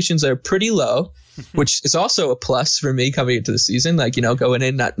expectations are pretty low, which is also a plus for me coming into the season. Like, going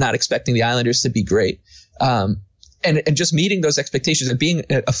in, not expecting the Islanders to be great. And just meeting those expectations and being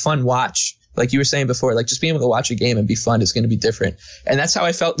a fun watch like you were saying before, like just being able to watch a game and be fun is going to be different. And that's how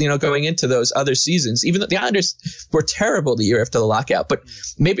I felt, going into those other seasons, even though the Islanders were terrible the year after the lockout, but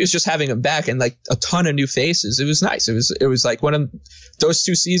maybe it was just having them back and like a ton of new faces. It was nice. It was like one of those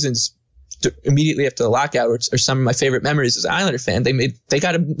 2 seasons immediately after the lockout are some of my favorite memories as an Islander fan. They made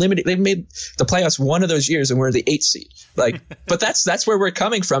the playoffs one of those years and we're the 8th seed. Like, but that's where we're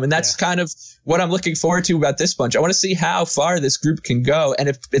coming from. And that's kind of what I'm looking forward to about this bunch. I want to see how far this group can go. And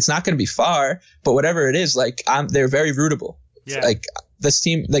if it's not going to be far, but whatever it is, like they're very rootable. Yeah. Like this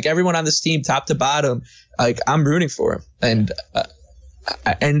team, like everyone on this team, top to bottom, like I'm rooting for them.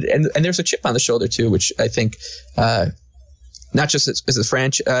 And there's a chip on the shoulder too, which I think, not just as the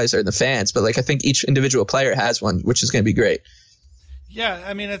franchise or the fans, but like I think each individual player has one, which is going to be great. Yeah,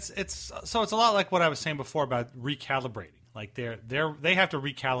 I mean it's a lot like what I was saying before about recalibrating. Like they have to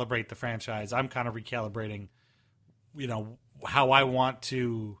recalibrate the franchise. I'm kind of recalibrating, how I want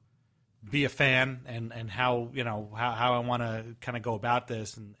to be a fan and how how I want to kind of go about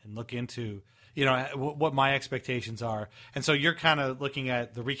this and look into what my expectations are. And so you're kind of looking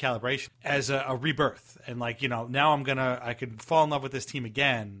at the recalibration as a rebirth. And like, now I could fall in love with this team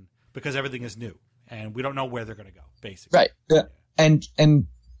again because everything is new and we don't know where they're going to go, basically. Right. Yeah. And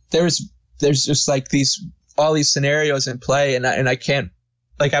there's just like all these scenarios in play and I can't,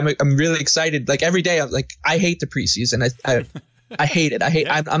 like, I'm really excited. Like every day I'm like, I hate the preseason. I hate it.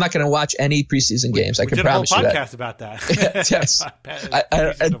 I'm not going to watch any preseason games. I can promise you that. We did a whole podcast about that. Yes.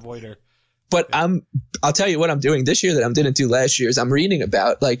 Preseason avoider. But I'll tell you what I'm doing this year that I didn't do last year is I'm reading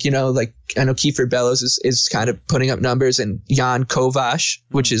about like I know Kiefer Bellows is kind of putting up numbers and Jan Kovac,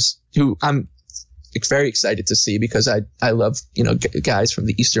 which is who I'm very excited to see because I love, guys from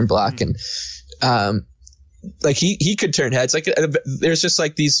the Eastern Bloc and, like he could turn heads. Like there's just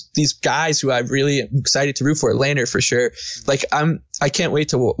like these guys who I'm really excited to root for. Lehner for sure. Like I can't wait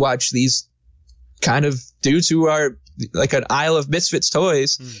to watch these kind of dudes who are like an Isle of Misfits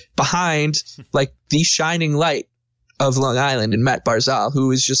toys behind like the shining light of Long Island and Matt Barzal,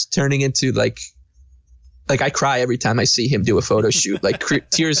 who is just turning into like I cry every time I see him do a photo shoot, like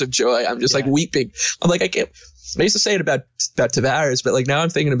tears of joy. I'm just like weeping. I'm like, I used to say it about Tavares, but like now I'm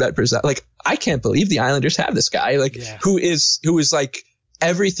thinking about Barzal. Like I can't believe the Islanders have this guy, like who is like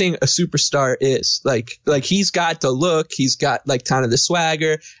everything a superstar is. Like he's got the look, he's got like kind of the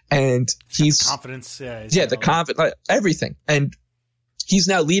swagger, and he's confidence. The confidence, like, everything. And he's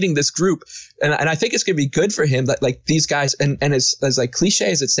now leading this group, and I think it's gonna be good for him. That like these guys, and as like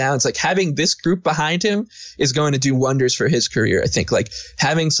cliche as it sounds, like having this group behind him is going to do wonders for his career. I think like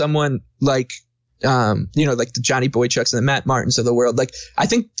having someone like like the Johnny Boychucks and the Matt Martins of the world. Like I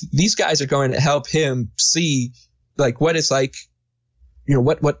think these guys are going to help him see like what it's like.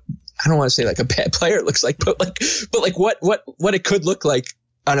 What I don't want to say like a bad player looks like, but like what it could look like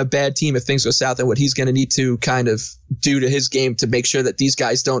on a bad team if things go south, and what he's going to need to kind of do to his game to make sure that these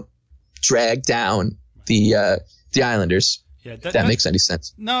guys don't drag down the Islanders. Yeah, that makes any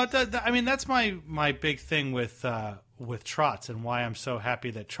sense. No, I mean that's my big thing with Trotz and why I'm so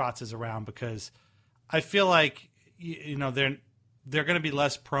happy that Trotz is around, because I feel like they're going to be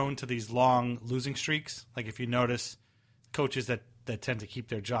less prone to these long losing streaks. Like if you notice, coaches that tend to keep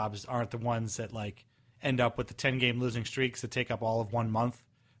their jobs aren't the ones that like end up with the 10-game losing streaks that take up all of 1 month,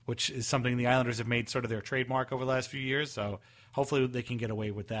 which is something the Islanders have made sort of their trademark over the last few years. So hopefully they can get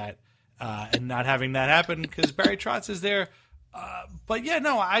away with that and not having that happen because Barry Trotz is there. But yeah,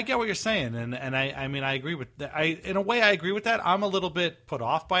 no, I get what you're saying, and I mean I agree with that. In a way I agree with that. I'm a little bit put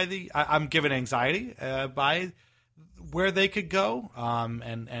off by I'm given anxiety by where they could go,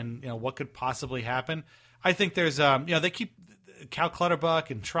 and what could possibly happen. I think there's they keep Cal Clutterbuck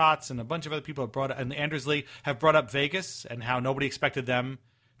and Trotz and a bunch of other people and Anders Lee have brought up Vegas and how nobody expected them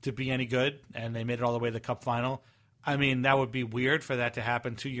to be any good, and they made it all the way to the Cup final. I mean, that would be weird for that to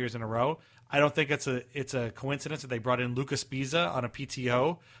happen 2 years in a row. I don't think it's a coincidence that they brought in Lucas Biza on a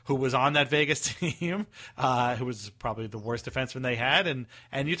PTO, who was on that Vegas team, who was probably the worst defenseman they had. And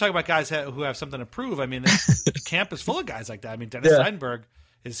you talk about guys who have something to prove. I mean, the camp is full of guys like that. I mean, Dennis Seidenberg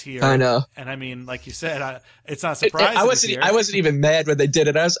is here. I know. And I mean, like you said, it's not surprising. I wasn't even mad when they did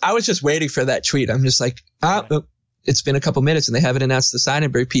it. I was just waiting for that tweet. I'm just like, it's been a couple minutes and they haven't announced the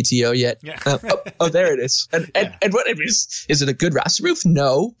Seidenberg PTO yet. Yeah. There it is. And what is it a good roster move?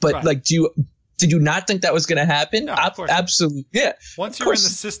 No, but like, did you not think that was going to happen? No, of course absolutely. Yeah. Once you're in the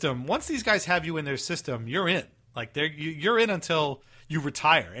system, once these guys have you in their system, you're in. Like you're in until you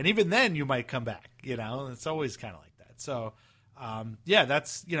retire, and even then you might come back. It's always kind of like that. So.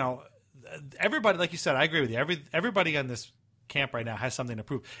 That's everybody. Like you said, I agree with you. Everybody on this camp right now has something to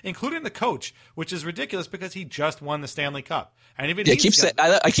prove, including the coach, which is ridiculous because he just won the Stanley Cup. And even I keep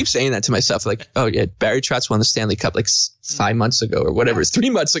saying that to myself, like, oh yeah, Barry Trotz won the Stanley Cup like 5 months ago or whatever, 3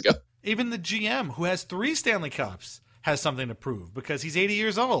 months ago. Even the GM, who has 3 Stanley Cups, has something to prove because he's 80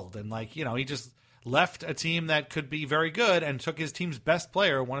 years old and he just left a team that could be very good and took his team's best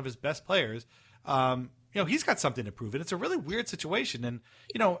player, one of his best players. He's got something to prove, and it's a really weird situation. And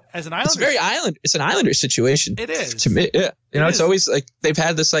as an Islander, it's an Islander situation. It is to me. Yeah, it's always like they've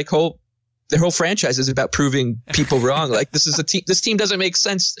had this their whole franchise is about proving people wrong. Like this is a team. This team doesn't make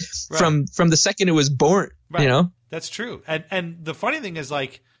sense from the second it was born. Right. That's true. And the funny thing is,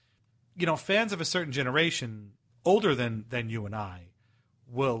 fans of a certain generation, older than you and I,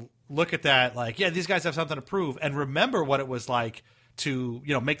 will look at that like, yeah, these guys have something to prove, and remember what it was like to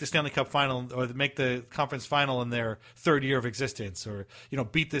make the Stanley Cup final or make the conference final in their third year of existence, or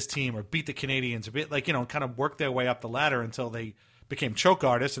beat this team or beat the Canadians, or kind of work their way up the ladder until they became choke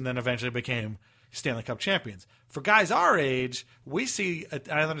artists and then eventually became Stanley Cup champions. For guys our age, we see an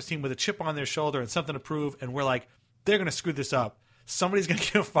Islanders team with a chip on their shoulder and something to prove, and we're like, they're going to screw this up. Somebody's going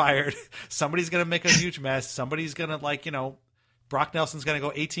to get fired. Somebody's going to make a huge mess. Somebody's going to Brock Nelson's going to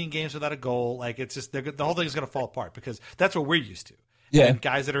go 18 games without a goal. It's just the whole thing is going to fall apart because that's what we're used to. Yeah. And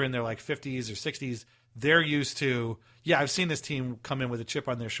guys that are in their 50s or 60s, they're used to, I've seen this team come in with a chip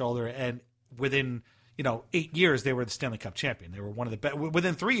on their shoulder, and within 8 years they were the Stanley Cup champion. They were one of the best.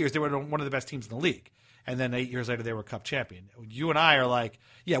 Within 3 years they were one of the best teams in the league, and then 8 years later they were Cup champion. You and I are like,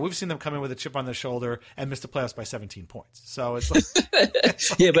 we've seen them come in with a chip on their shoulder and miss the playoffs by 17 points. So it's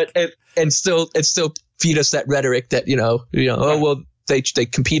but and still feed us that rhetoric that they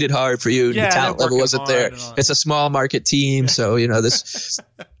competed hard for you. The talent level wasn't there. It's a small market team, so this.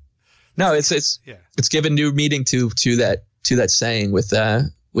 No, it's given new meaning to that saying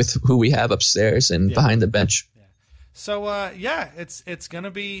with who we have upstairs and behind the bench. Yeah. So it's going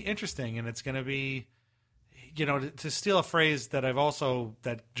to be interesting, and it's going to be, to steal a phrase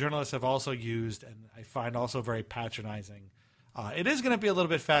that journalists have also used, and I find also very patronizing. It is going to be a little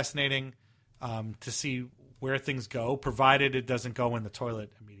bit fascinating to see where things go, provided it doesn't go in the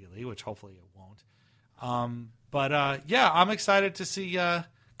toilet immediately, which hopefully it won't. I'm excited to see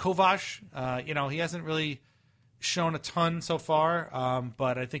Kovac. He hasn't really shown a ton so far,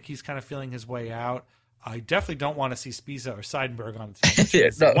 but I think he's kind of feeling his way out. I definitely don't want to see Spiza or Seidenberg on the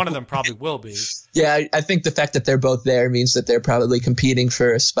team. One of them probably will be. Yeah, I think the fact that they're both there means that they're probably competing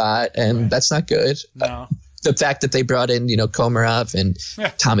for a spot, and that's not good. No. The fact that they brought in, Komarov and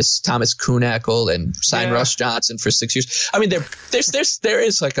Thomas Kuhnhackl and signed Ross Johnson for 6 years. I mean, there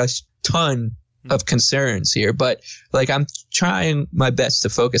is a ton of concerns here, but I'm trying my best to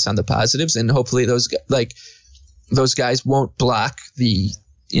focus on the positives, and hopefully those guys won't block the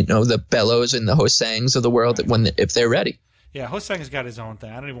Bellows and the Hosangs of the world if they're ready. Yeah, Hosang's got his own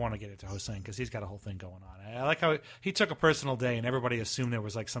thing. I don't even want to get into Hosang because he's got a whole thing going on. I like how he took a personal day and everybody assumed there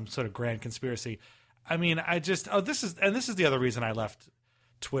was some sort of grand conspiracy. I mean, this is the other reason I left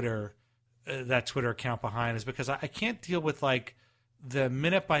Twitter, that Twitter account behind, is because I can't deal with the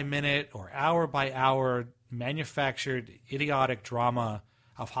minute by minute or hour by hour manufactured idiotic drama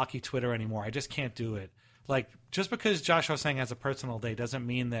of hockey Twitter anymore. I just can't do it. Just because Josh Hosang has a personal day doesn't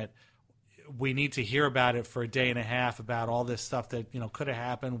mean that we need to hear about it for a day and a half about all this stuff that could have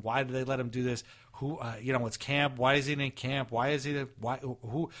happened. Why did they let him do this? Who it's camp? Why is he in camp?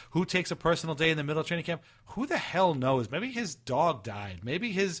 Who takes a personal day in the middle of training camp? Who the hell knows? Maybe his dog died.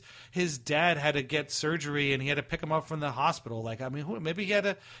 Maybe his dad had to get surgery and he had to pick him up from the hospital. Maybe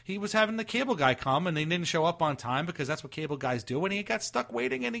he was having the cable guy come and they didn't show up on time because that's what cable guys do, and he got stuck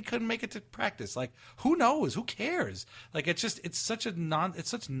waiting and he couldn't make it to practice. Who knows? Who cares? It's such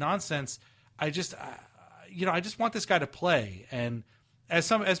nonsense. I just want this guy to play. And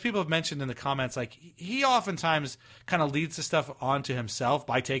as people have mentioned in the comments, he oftentimes kind of leads the stuff onto himself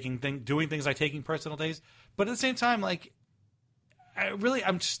by doing things like taking personal days. But at the same time,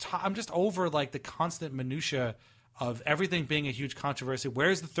 I'm just over the constant minutia of everything being a huge controversy.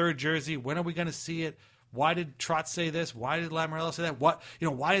 Where's the third jersey? When are we going to see it? Why did Trotz say this? Why did Lamoriello say that?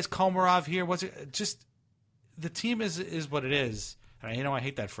 Why is Komarov here? What's it? Just the team is what it is. And I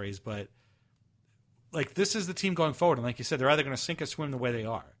hate that phrase, but this is the team going forward. And like you said, they're either going to sink or swim the way they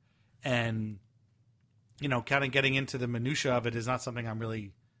are. And, kind of getting into the minutia of it is not something I'm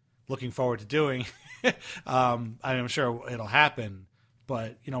really looking forward to doing. I'm sure it'll happen.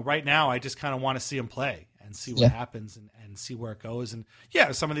 But, right now I just kind of want to see them play and see what happens and see where it goes. And,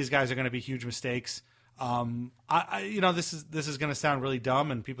 some of these guys are going to be huge mistakes. This is going to sound really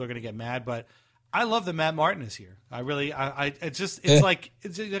dumb and people are going to get mad, but I love that Matt Martin is here. It's like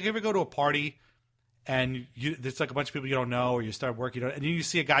if you ever go to a party and there's like a bunch of people you don't know, or you start work, and then you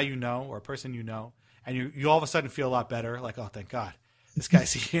see a guy you know or a person you know, and you all of a sudden feel a lot better. Like, oh, thank God, this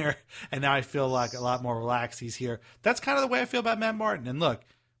guy's here, and now I feel like a lot more relaxed. He's here. That's kind of the way I feel about Matt Martin. And look,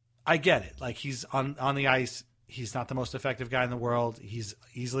 I get it. Like, he's on the ice. He's not the most effective guy in the world. He's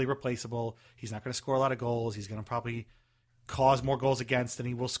easily replaceable. He's not going to score a lot of goals. He's going to probably cause more goals against than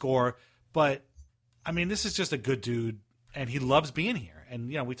he will score. But I mean, this is just a good dude, and he loves being here. And,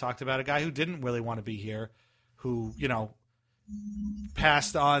 we talked about a guy who didn't really want to be here, who,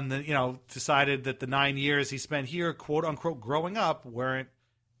 passed on decided that the 9 years he spent here, quote unquote, growing up weren't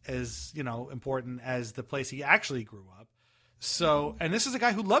as, important as the place he actually grew up. So, and this is a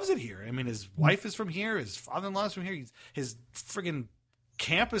guy who loves it here. I mean, his wife is from here. His father-in-law is from here. His friggin'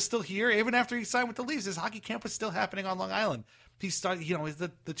 camp is still here. Even after he signed with the Leafs, his hockey camp is still happening on Long Island. He started,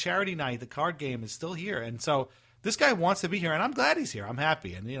 the charity night, the card game is still here. And so this guy wants to be here, and I'm glad he's here. I'm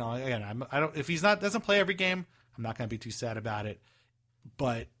happy. And, again, if he's doesn't play every game, I'm not going to be too sad about it.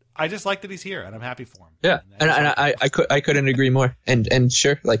 But I just like that he's here, and I'm happy for him. Yeah, and I couldn't agree more. And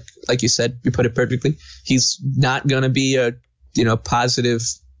sure, like you said, you put it perfectly. He's not going to be a positive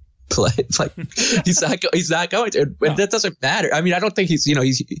play. Like, he's not going to. No. That doesn't matter. I mean, I don't think he's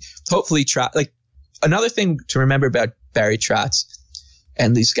hopefully like another thing to remember about Barry Trotz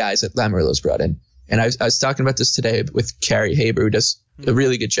and these guys that Lamoriello's brought in. And I was talking about this today with Carrie Haber, who does a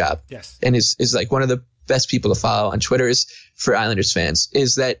really good job. Yes. And is like one of the best people to follow on Twitter is for Islanders fans,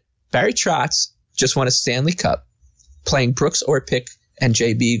 is that Barry Trotz just won a Stanley Cup playing Brooks Orpik and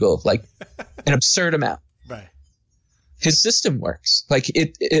Jay Beagle, like an absurd amount. Right. His system works. Like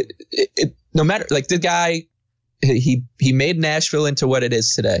it no matter, like the guy, he made Nashville into what it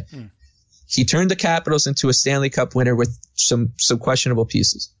is today. He turned the Capitals into a Stanley Cup winner with some questionable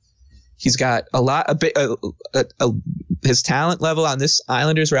pieces. He's got his talent level on this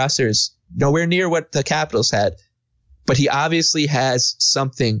Islanders roster is nowhere near what the Capitals had, but he obviously has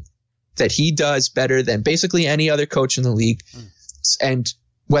something that he does better than basically any other coach in the league. And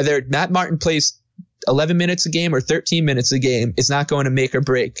whether Matt Martin plays 11 minutes a game or 13 minutes a game is not going to make or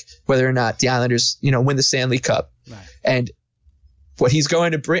break whether or not the Islanders, win the Stanley Cup. Right. And what he's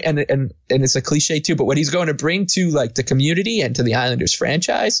going to bring, and it's a cliche too, but what he's going to bring to like the community and to the Islanders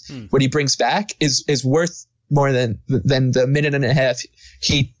franchise, what he brings back is worth more than the minute and a half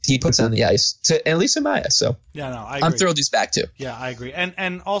he puts on the ice, at least in my eyes. So yeah, no, I agree. I'm thrilled he's back too. Yeah, I agree.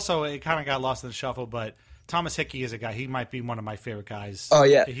 And also it kind of got lost in the shuffle, but Thomas Hickey is a guy. He might be one of my favorite guys. Oh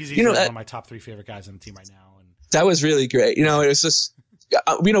yeah, he's easily one of my top 3 favorite guys on the team right now. And that was really great. It was just.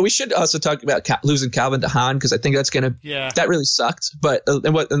 We should also talk about losing Calvin DeHaan, because I think that's that really sucked. But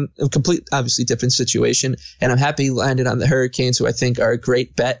a complete, obviously different situation. And I'm happy he landed on the Hurricanes, who I think are a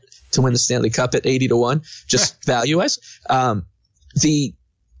great bet to win the Stanley Cup at 80-1, just value wise. Hickey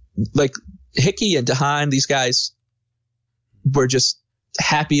and DeHaan, these guys were just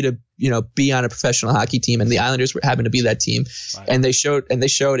happy to be on a professional hockey team, and the Islanders happened to be that team, right. and they showed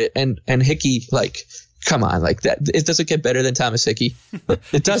it. And Hickey, come on, like that. It doesn't get better than Thomas Hickey.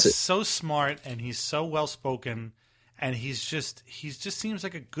 It doesn't. He's so smart, and he's so well spoken, and he just seems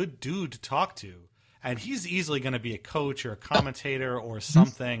like a good dude to talk to. And he's easily going to be a coach or a commentator or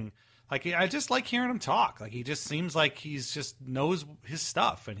something. Like, I just like hearing him talk. Like, he just seems like he's just knows his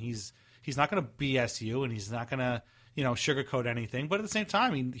stuff, and he's not going to BS you, and he's not going to sugarcoat anything. But at the same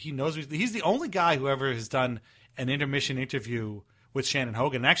time, he knows he's the only guy who ever has done an intermission interview with Shannon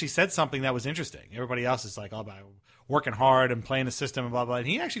Hogan, and actually said something that was interesting. Everybody else is like all about working hard and playing the system and blah, blah. And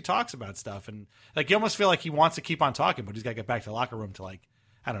he actually talks about stuff. And you almost feel like he wants to keep on talking, but he's got to get back to the locker room to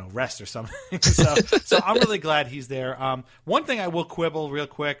rest or something. so I'm really glad he's there. One thing I will quibble real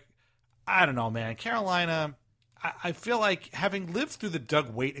quick. I don't know, man. Carolina, I feel like having lived through the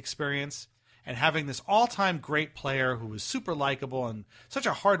Doug Weight experience and having this all-time great player who was super likable and such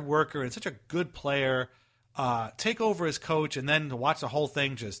a hard worker and such a good player take over as coach, and then to watch the whole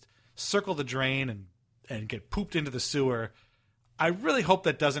thing just circle the drain and get pooped into the sewer. I really hope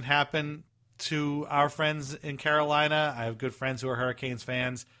that doesn't happen to our friends in Carolina. I have good friends who are Hurricanes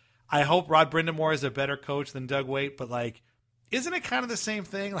fans. I hope Rod Brind'Amour is a better coach than Doug Weight, but isn't it kind of the same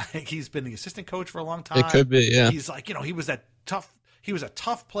thing? Like, he's been the assistant coach for a long time. It could be, yeah. He's he was a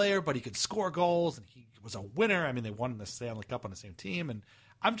tough player, but he could score goals, and he was a winner. I mean, they won the Stanley Cup on the same team, and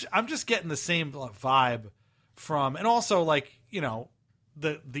I'm just getting the same vibe from, and also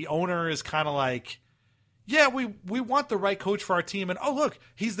the owner is kind of like, yeah, we want the right coach for our team, and oh look,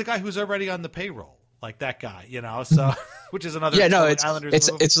 he's the guy who's already on the payroll, like that guy, so which is another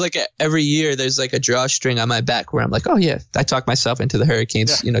Islanders move. It's like every year there's like a drawstring on my back where I'm like, oh yeah, I talk myself into the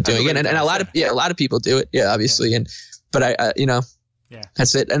Hurricanes, doing it, and a lot of people do it, yeah, obviously, but I Yeah.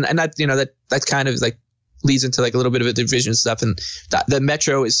 That's it. And that, that kind of like leads into like a little bit of a division stuff. And the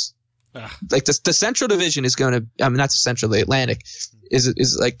Metro is like the Central Division is going to, not the Central, the Atlantic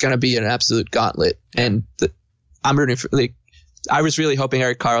is like going to be an absolute gauntlet. And I'm rooting for, like, I was really hoping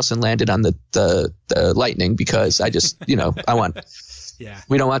Erik Karlsson landed on the Lightning because I just, I want,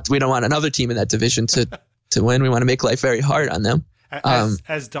 we don't want another team in that division to win. We want to make life very hard on them.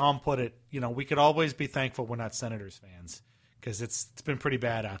 As Dom put it, we could always be thankful we're not Senators fans because it's been pretty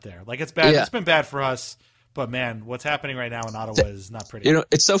bad out there. Like it's bad. Yeah. It's been bad for us, but man, what's happening right now in Ottawa is not pretty.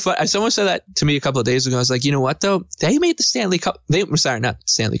 It's so fun. Someone said that to me a couple of days ago. I was like, you know what though? They made the Stanley Cup. Not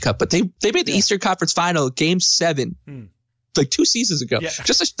Stanley Cup, but they made the Eastern Conference Final Game 7 like 2 seasons ago. Yeah.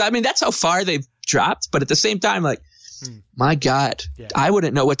 That's how far they've dropped. But at the same time, like, my God, I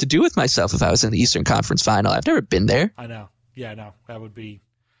wouldn't know what to do with myself if I was in the Eastern Conference Final. I've never been there. I know. Yeah, no, that would be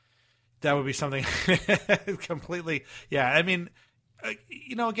something completely. Yeah, I mean,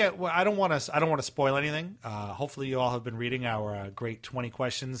 again, I don't want to spoil anything. Hopefully, you all have been reading our great 20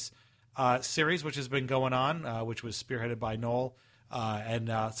 questions series, which has been going on, which was spearheaded by Noel, and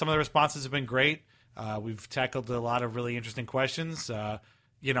some of the responses have been great. We've tackled a lot of really interesting questions.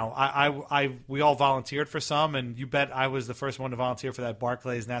 We all volunteered for some, and you bet I was the first one to volunteer for that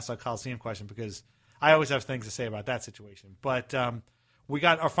Barclays Nassau Coliseum question because I always have things to say about that situation. But we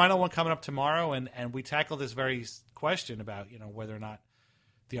got our final one coming up tomorrow, and we tackle this very question about whether or not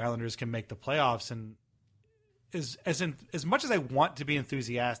the Islanders can make the playoffs. And as much as I want to be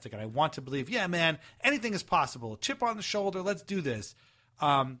enthusiastic and I want to believe, yeah, man, anything is possible. Chip on the shoulder, let's do this.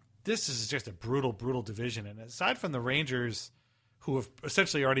 This is just a brutal, brutal division. And aside from the Rangers, who have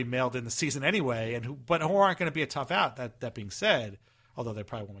essentially already mailed in the season anyway, but who aren't going to be a tough out. That being said, although they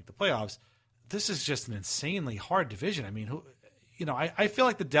probably won't make the playoffs, this is just an insanely hard division. I mean, I feel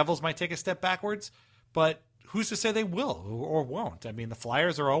like the Devils might take a step backwards, but who's to say they will or won't? I mean, the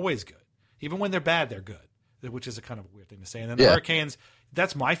Flyers are always good. Even when they're bad, they're good, which is a kind of a weird thing to say. And then the Hurricanes,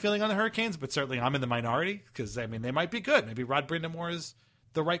 that's my feeling on the Hurricanes, but certainly I'm in the minority because, I mean, they might be good. Maybe Rod Brindamore is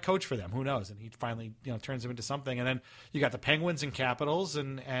the right coach for them. Who knows? And he finally, turns them into something. And then you got the Penguins and Capitals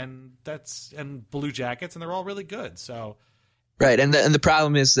and Blue Jackets, and they're all really good. So, right. And the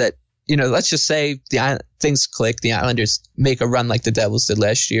problem is that, let's just say things click. The Islanders make a run like the Devils did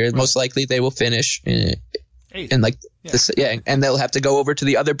last year. Right. Most likely they will finish in like this. Yeah. And they'll have to go over to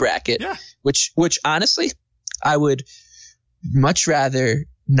the other bracket, which honestly, I would much rather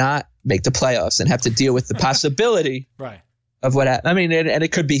not make the playoffs and have to deal with the possibility of what happened. I mean, and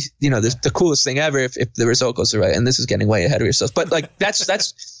it could be, the coolest thing ever if the result goes right. And this is getting way ahead of yourselves, but like that's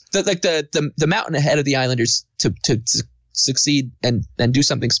the mountain ahead of the Islanders to succeed and do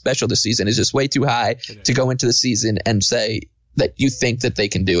something special this season is just way too high to go into the season and say that you think that they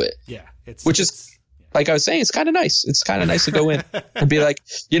can do it. Yeah. Like I was saying, it's kind of nice. It's kind of nice to go in and be like,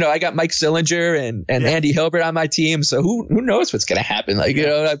 I got Mike Sillinger and Andy Hilbert on my team. So who knows what's going to happen? Like,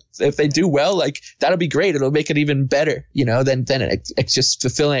 if they do well, like that'll be great. It'll make it even better, than it's just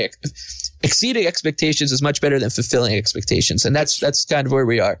fulfilling. Exceeding expectations is much better than fulfilling expectations. And that's kind of where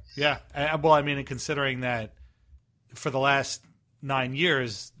we are. Yeah. Well, I mean, and considering that for the last 9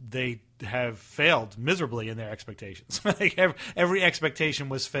 years, they have failed miserably in their expectations. Like every expectation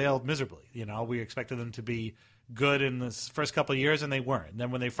was failed miserably. We expected them to be good in the first couple of years, and they weren't. And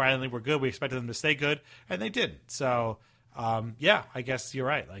then when they finally were good, we expected them to stay good, and they didn't. So, I guess you're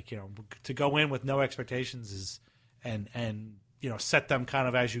right. Like, to go in with no expectations is, and set them kind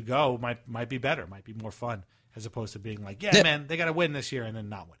of as you go might be better, might be more fun, as opposed to being like, man, they got to win this year and then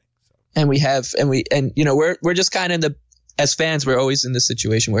not winning. So. We're just kind of as fans, we're always in this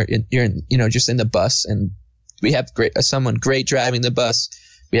situation where you're just in the bus, and we have someone great driving the bus.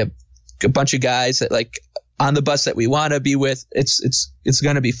 We have a bunch of guys that like on the bus that we want to be with. It's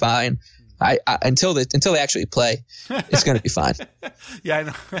going to be fine. Until they actually play, it's going to be fine. Yeah, I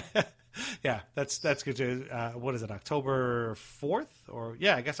know. Yeah, that's good too. What is it? October 4th, or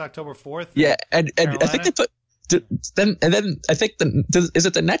I guess October 4th. Yeah, and I think they put. Then I think is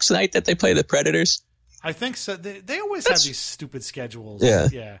it the next night that they play the Predators? I think so. They always have these stupid schedules.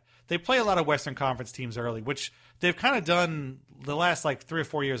 Yeah. They play a lot of Western Conference teams early, which they've kind of done the last like 3 or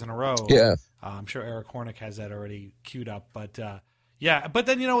 4 years in a row. Yeah. I'm sure Eric Hornick has that already queued up. But but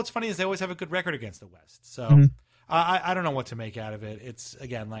then what's funny is they always have a good record against the West. So I don't know what to make out of it. It's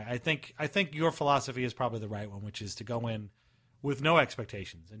again like I think your philosophy is probably the right one, which is to go in with no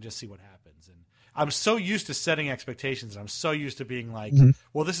expectations and just see what happens. And I'm so used to setting expectations, and I'm so used to being like,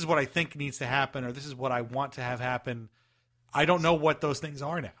 well, this is what I think needs to happen, or this is what I want to have happen. I don't know what those things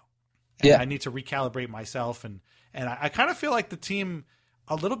are now. And I need to recalibrate myself. And I kind of feel like the team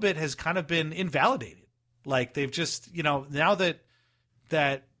a little bit has kind of been invalidated. Like they've just, now that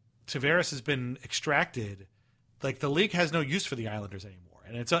that Tavares has been extracted, like the league has no use for the Islanders anymore,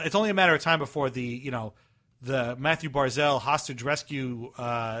 and it's only a matter of time before the Matthew Barzal hostage rescue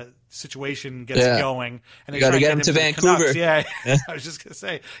situation gets going, and they got to get him him to Vancouver. Yeah, I was just gonna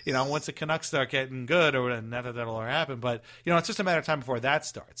say, once the Canucks start getting good, or not that that'll ever happen, but it's just a matter of time before that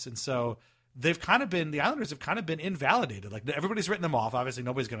starts, and so the Islanders have kind of been invalidated. Like everybody's written them off. Obviously,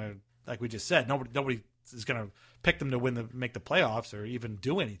 nobody's gonna, like we just said, nobody is gonna pick them to make the playoffs or even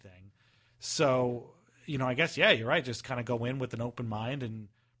do anything. So I guess you're right. Just kind of go in with an open mind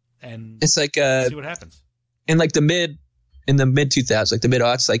and it's like see what happens. In the mid 2000s, like the mid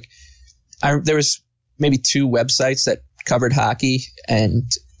aughts, like there was maybe 2 websites that covered hockey, and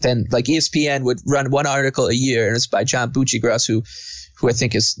then like ESPN would run one article a year, and it's by John Buccigross, who I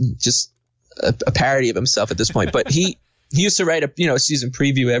think is just a parody of himself at this point. But he used to write a season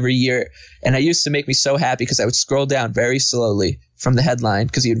preview every year, and it used to make me so happy because I would scroll down very slowly from the headline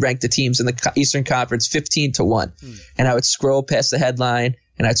because he would rank the teams in the Eastern Conference 15-1, and I would scroll past the headline.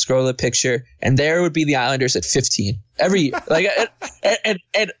 And I'd scroll the picture, and there would be the Islanders at 15 every year. Like,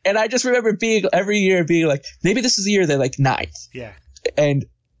 and I just remember every year being like, maybe this is the year they're like 9th. Yeah. And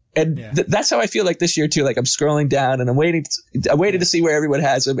that's how I feel like this year too. Like I'm scrolling down and I'm waiting to see where everyone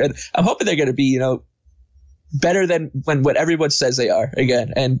has them, and I'm hoping they're going to be better than what everyone says they are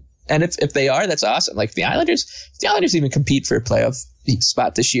again. And if they are, that's awesome. Like the Islanders even compete for a playoff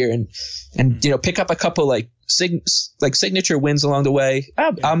spot this year, and pick up a couple like signature wins along the way.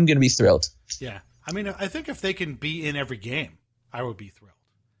 I'm going to be thrilled. Yeah. I mean, I think if they can be in every game, I would be thrilled,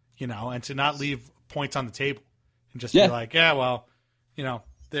 and to not leave points on the table and just be like,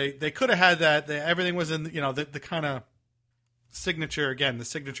 they could have had that. Everything was in, the kind of signature, again, the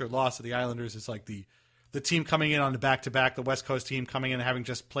signature loss of the Islanders is like the team coming in on the back-to-back, the West Coast team coming in and having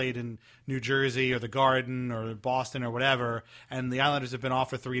just played in New Jersey or the Garden or Boston or whatever, and the Islanders have been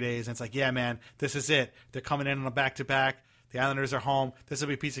off for 3 days, and it's like, yeah, man, this is it. They're coming in on a back-to-back. The Islanders are home. This will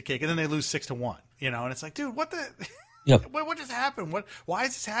be a piece of cake. And then they lose 6-1, and it's like, dude, what the – what just happened? Why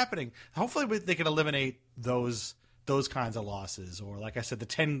is this happening? Hopefully they can eliminate those kinds of losses, or like I said, the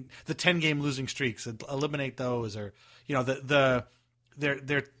 10-game losing streaks, eliminate those, or,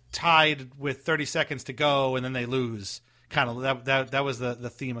 they're tied with 30 seconds to go and then they lose. Kind of that was the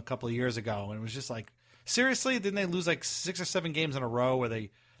theme a couple of years ago, and it was just like, seriously, didn't they lose like 6 or 7 games in a row where they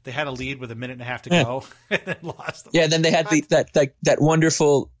had a lead with a minute and a half to go and then lost them? Yeah, then they had that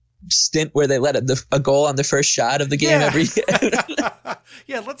wonderful stint where they let a goal on the first shot of the game every year.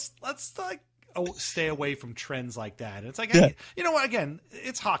 Yeah, let's like stay away from trends like that. And it's like, you know what, again,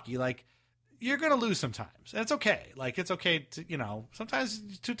 it's hockey. Like, you're going to lose sometimes, and it's okay. Like, it's okay to,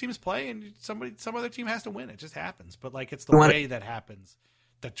 sometimes 2 teams play and some other team has to win. It just happens. But like, it's the way that happens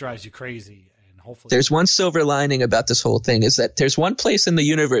that drives you crazy. And hopefully there's one silver lining about this whole thing, is that there's one place in the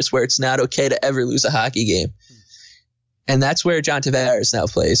universe where it's not okay to ever lose a hockey game. And that's where John Tavares now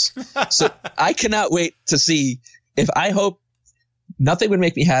plays. So I cannot wait to see I hope nothing would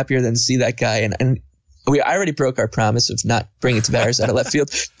make me happier than to see that guy. And I already broke our promise of not bringing Tavares out of left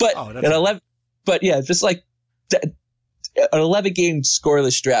field, but at 11. But yeah, just like an 11-game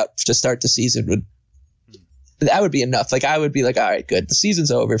scoreless drought to start the season that would be enough. Like I would be like, all right, good, the season's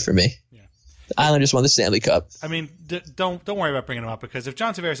over for me. Yeah. The Islanders won the Stanley Cup. I mean, don't worry about bringing him up, because if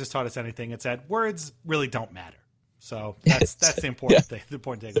John Tavares has taught us anything, it's that words really don't matter. So that's the important thing. The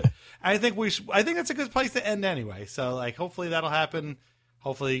important thing. I think that's a good place to end anyway. So like, hopefully that'll happen.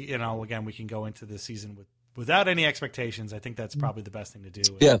 Hopefully, again, we can go into the season without any expectations. I think that's probably the best thing to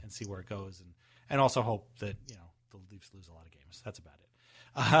do, and see where it goes, and also hope that the Leafs lose a lot of games. That's about it.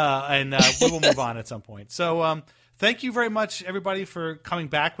 And we will move on at some point. So thank you very much, everybody, for coming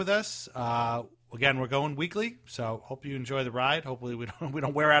back with us. Again, we're going weekly, so hope you enjoy the ride. Hopefully we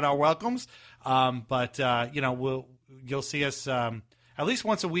don't wear out our welcomes. But you'll see us at least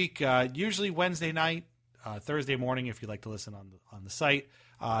once a week, usually Wednesday night, Thursday morning if you like to listen on the site.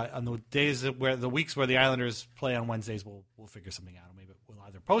 On the days where the weeks where the Islanders play on Wednesdays, we'll figure something out. Maybe we'll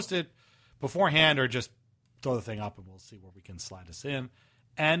either post it beforehand or just throw the thing up, and we'll see where we can slide us in.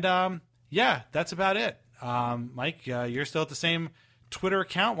 And that's about it. Mike, you're still at the same Twitter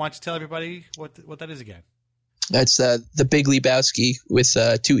account. Why don't you tell everybody what that is again? That's the Big Lebowski with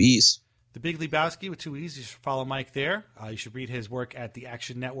 2 E's. The Big Lebowski with 2 E's. You should follow Mike there. You should read his work at the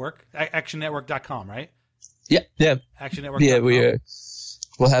Action Network, actionnetwork.com, right? Yeah. actionnetwork.com. Yeah,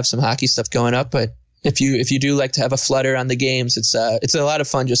 we'll have some hockey stuff going up, but if you do like to have a flutter on the games, it's a lot of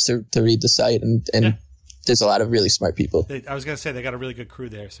fun just to read the site, and there's a lot of really smart people. I was going to say they got a really good crew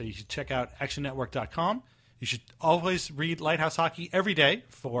there, so you should check out actionnetwork.com. You should always read Lighthouse Hockey every day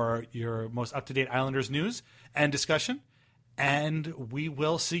for your most up-to-date Islanders news and discussion. And we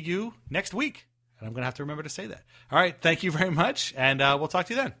will see you next week. And I'm going to have to remember to say that. All right. Thank you very much. And we'll talk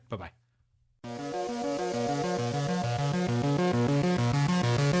to you then. Bye-bye.